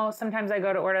now sometimes I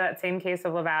go to order that same case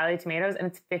of La Valley tomatoes and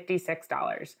it's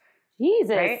 $56. Jesus.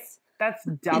 Right? That's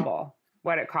double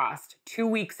what it cost 2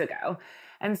 weeks ago.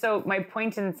 And so my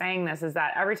point in saying this is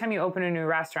that every time you open a new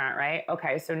restaurant, right?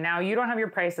 Okay, so now you don't have your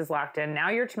prices locked in.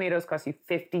 Now your tomatoes cost you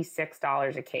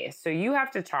 $56 a case. So you have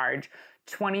to charge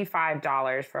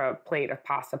 $25 for a plate of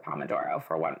pasta pomodoro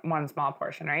for one small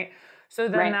portion, right? So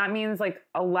then that means like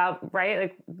right?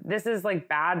 Like this is like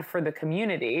bad for the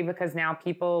community because now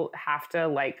people have to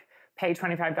like pay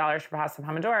 $25 for pasta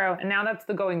pomodoro. And now that's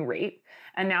the going rate.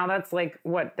 And now that's like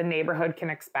what the neighborhood can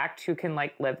expect who can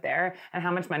like live there and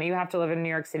how much money you have to live in New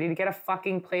York City to get a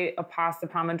fucking plate of pasta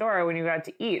pomodoro when you go out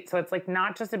to eat. So it's like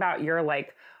not just about your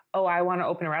like, oh, I want to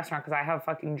open a restaurant because I have a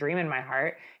fucking dream in my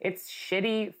heart. It's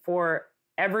shitty for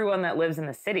everyone that lives in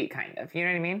the city, kind of. You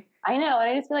know what I mean? I know. And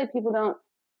I just feel like people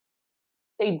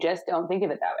they just don't think of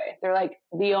it that way. They're like,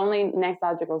 the only next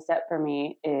logical step for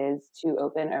me is to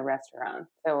open a restaurant.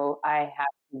 So I have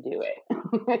to do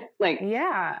it. Like,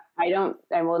 yeah,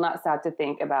 I will not stop to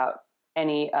think about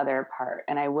any other part.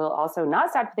 And I will also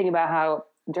not stop to think about how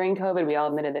during COVID, we all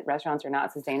admitted that restaurants are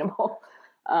not sustainable.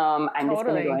 I'm just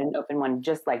going to go ahead and open one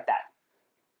just like that.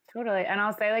 Totally. And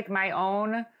I'll say like my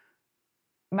own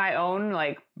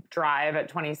like drive at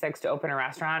 26 to open a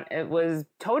restaurant, it was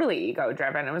totally ego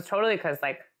driven. It was totally because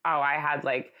like, oh, I had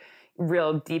like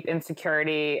real deep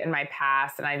insecurity in my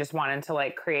past. And I just wanted to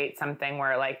like create something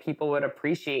where like people would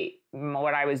appreciate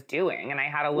what I was doing. And I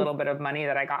had a little bit of money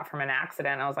that I got from an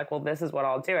accident. I was like, well, this is what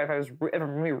I'll do if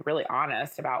I'm really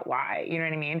honest about why, you know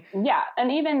what I mean? Yeah. And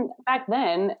even back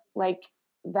then, like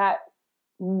that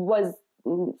was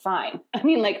fine. I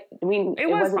mean, it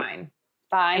was fine.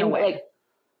 Fine. But like,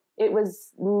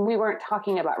 we weren't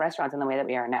talking about restaurants in the way that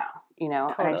we are now, you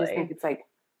know? Totally. And I just think it's like,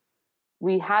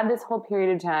 we had this whole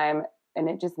period of time and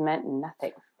it just meant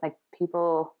nothing. Like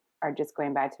people are just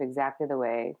going back to exactly the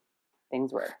way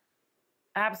things were.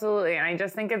 Absolutely. And I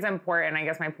just think it's important. I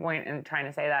guess my point in trying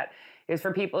to say that is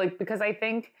for people, like, because I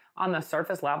think on the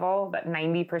surface level that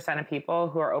 90% of people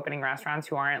who are opening restaurants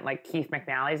who aren't like Keith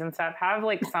McNally's and stuff have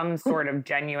like some sort of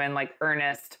genuine, like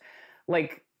earnest,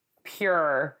 like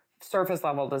pure surface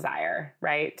level desire,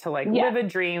 right? To like live a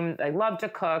dream. I love to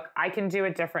cook. I can do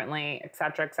it differently, et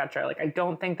cetera, et cetera. Like, I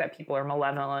don't think that people are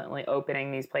malevolently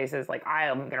opening these places. Like, I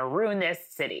am going to ruin this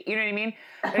city. You know what I mean?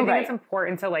 I think it's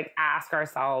important to like ask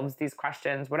ourselves these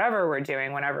questions, whatever we're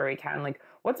doing, whenever we can, like,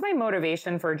 what's my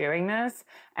motivation for doing this?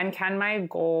 And can my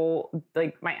goal,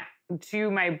 like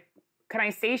can I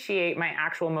satiate my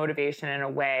actual motivation in a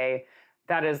way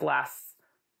that is less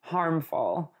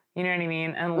harmful? You know what I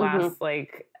mean? And less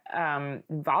like,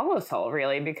 volatile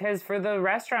really, because for the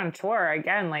restaurateur,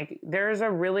 again, like there's a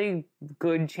really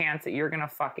good chance that you're gonna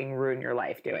fucking ruin your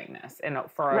life doing this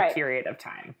for a period of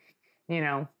time, you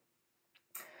know.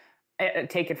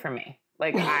 Take it from me,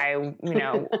 like I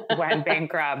went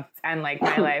bankrupt and like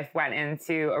my life went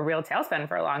into a real tailspin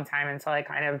for a long time until I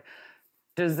kind of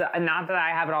not that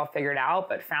I have it all figured out,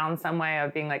 but found some way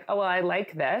of being like, oh, well, I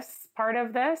like this part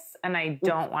of this and I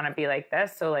don't want to be like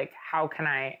this. So like, how can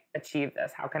I achieve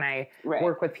this? How can I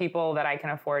work with people that I can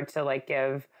afford to like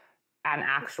give an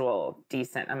actual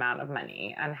decent amount of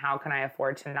money? And how can I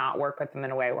afford to not work with them in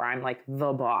a way where I'm like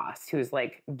the boss who's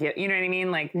like, you know what I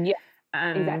mean? Like,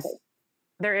 and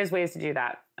there is ways to do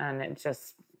that. And it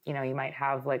just, you might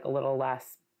have like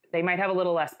they might have a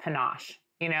little less panache,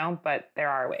 but there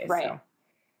are ways. Right. So.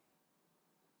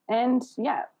 And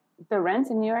the rents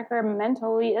in New York are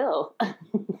mentally ill. So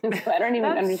I don't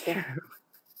even understand. True.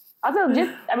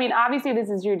 Also, obviously this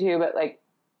is true too, but like,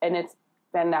 and it's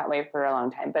been that way for a long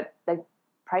time, but the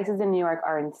prices in New York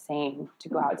are insane to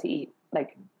go out to eat.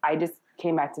 Like I just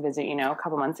came back to visit, a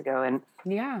couple months ago and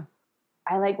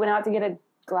I like went out to get a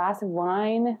glass of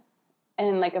wine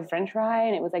and like a French fry,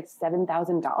 and it was like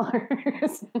 $7,000.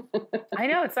 I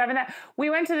know, it's $7,000.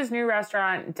 We went to this new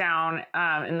restaurant down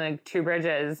in the Two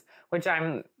Bridges, which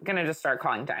I'm gonna just start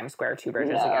calling Times Square Two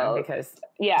Bridges again because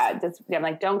I'm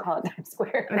like, don't call it Times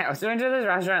Square. No, so we went to this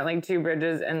restaurant like Two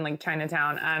Bridges in like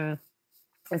Chinatown, and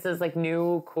it's this like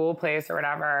new cool place or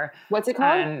whatever. What's it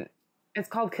called? And it's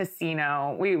called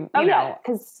Casino.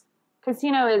 Because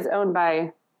Casino is owned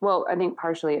by, I think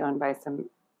partially owned by some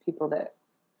people that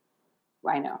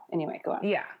I know. Anyway, go on.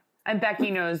 Yeah. And Becky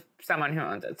knows someone who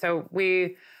owns it. So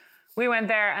we went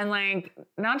there and like,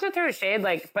 not to throw shade,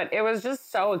 like, but it was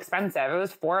just so expensive. It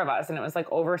was 4 of us and it was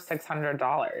like over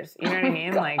 $600. You know what I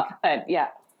mean? God. Like, yeah.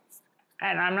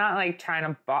 And I'm not like trying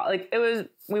to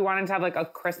we wanted to have like a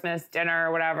Christmas dinner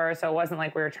or whatever. So it wasn't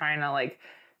like we were trying to like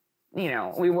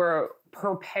we were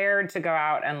prepared to go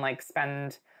out and like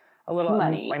spend a little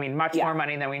money. I mean, much more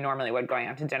money than we normally would going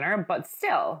out to dinner, but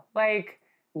still, like,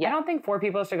 I don't think 4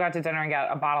 people should go out to dinner and get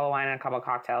a bottle of wine and a couple of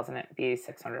cocktails and it be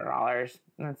 $600.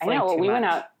 I know. Well, you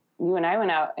and I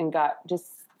went out and got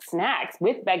just snacks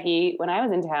with Becky when I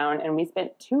was in town, and we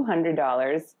spent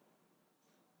 $200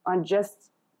 on just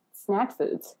snack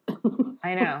foods.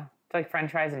 I know. It's like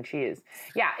French fries and cheese.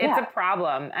 Yeah, it's a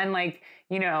problem. And like,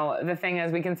 the thing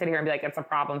is, we can sit here and be like, it's a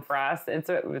problem for us. It's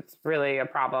really a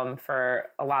problem for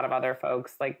a lot of other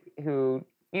folks, like who,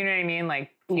 you know what I mean?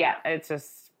 Like,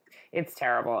 it's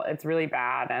terrible. It's really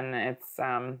bad. And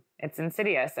it's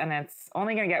insidious, and it's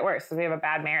only going to get worse because we have a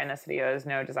bad mayor in the city who has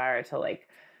no desire to like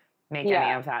make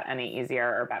any of that any easier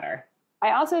or better.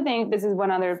 I also think this is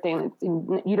one other thing.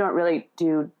 You don't really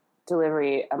do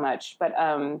delivery much, but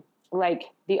like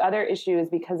the other issue is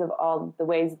because of all the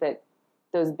ways that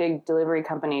those big delivery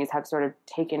companies have sort of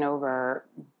taken over,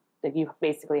 like you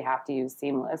basically have to use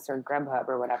Seamless or Grubhub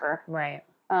or whatever. Right.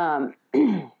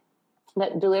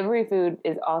 That delivery food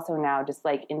is also now just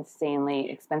like insanely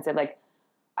expensive. Like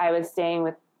I was staying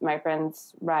with my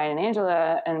friends Ryan and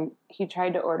Angela, and he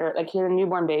tried to order, like he had a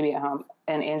newborn baby at home,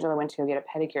 and Angela went to go get a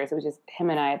pedicure. So it was just him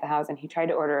and I at the house, and he tried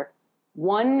to order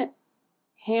one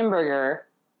hamburger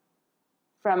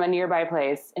from a nearby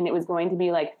place, and it was going to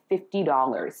be like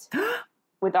 $50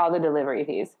 with all the delivery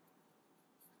fees.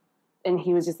 And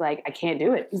he was just like, I can't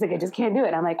do it. He's like, I just can't do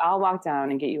it. I'm like, I'll walk down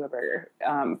and get you a burger.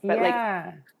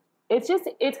 Like,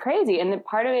 it's crazy. And the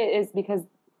part of it is because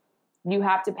you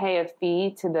have to pay a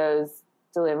fee to those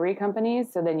delivery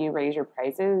companies. So then you raise your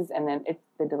prices, and then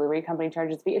the delivery company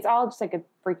charges fee. It's all just like a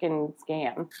freaking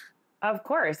scam. Of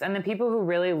course. And the people who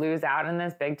really lose out in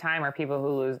this big time are people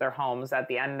who lose their homes at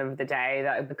the end of the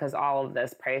day, because all of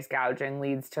this price gouging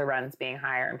leads to rents being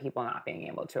higher and people not being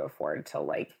able to afford to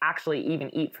like actually even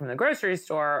eat from the grocery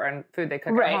store and food they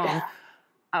cook at home.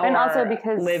 And also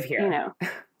because, live here.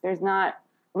 There's not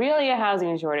really a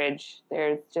housing shortage.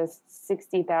 There's just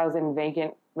 60,000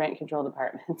 vacant rent-controlled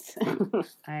apartments.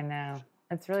 I know.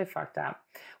 It's really fucked up.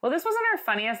 Well, this wasn't our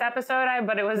funniest episode,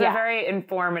 but it was a very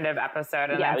informative episode,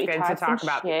 and it's good to talk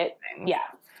about things. Yeah.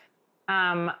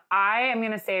 I am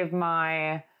going to save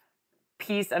my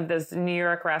piece of this New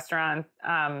York restaurant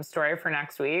story for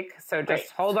next week. So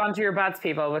just hold on to your butts,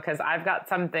 people, because I've got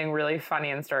something really funny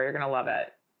in store. You're going to love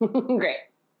it. Great.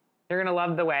 You're going to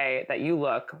love the way that you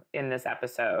look in this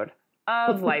episode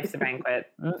of Life's a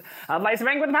Banquet. Of Life's a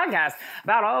Banquet, the podcast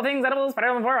about all things edibles,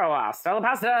 pero for Stella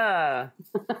Pasta.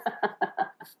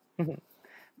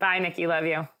 Bye, Nikki. Love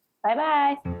you.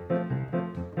 Bye-bye.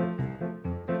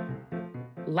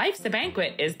 Life's a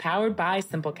Banquet is powered by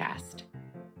Simplecast.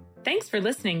 Thanks for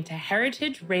listening to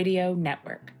Heritage Radio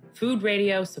Network, food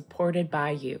radio supported by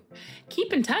you.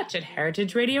 Keep in touch at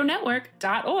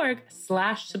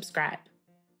heritageradionetwork.org/subscribe.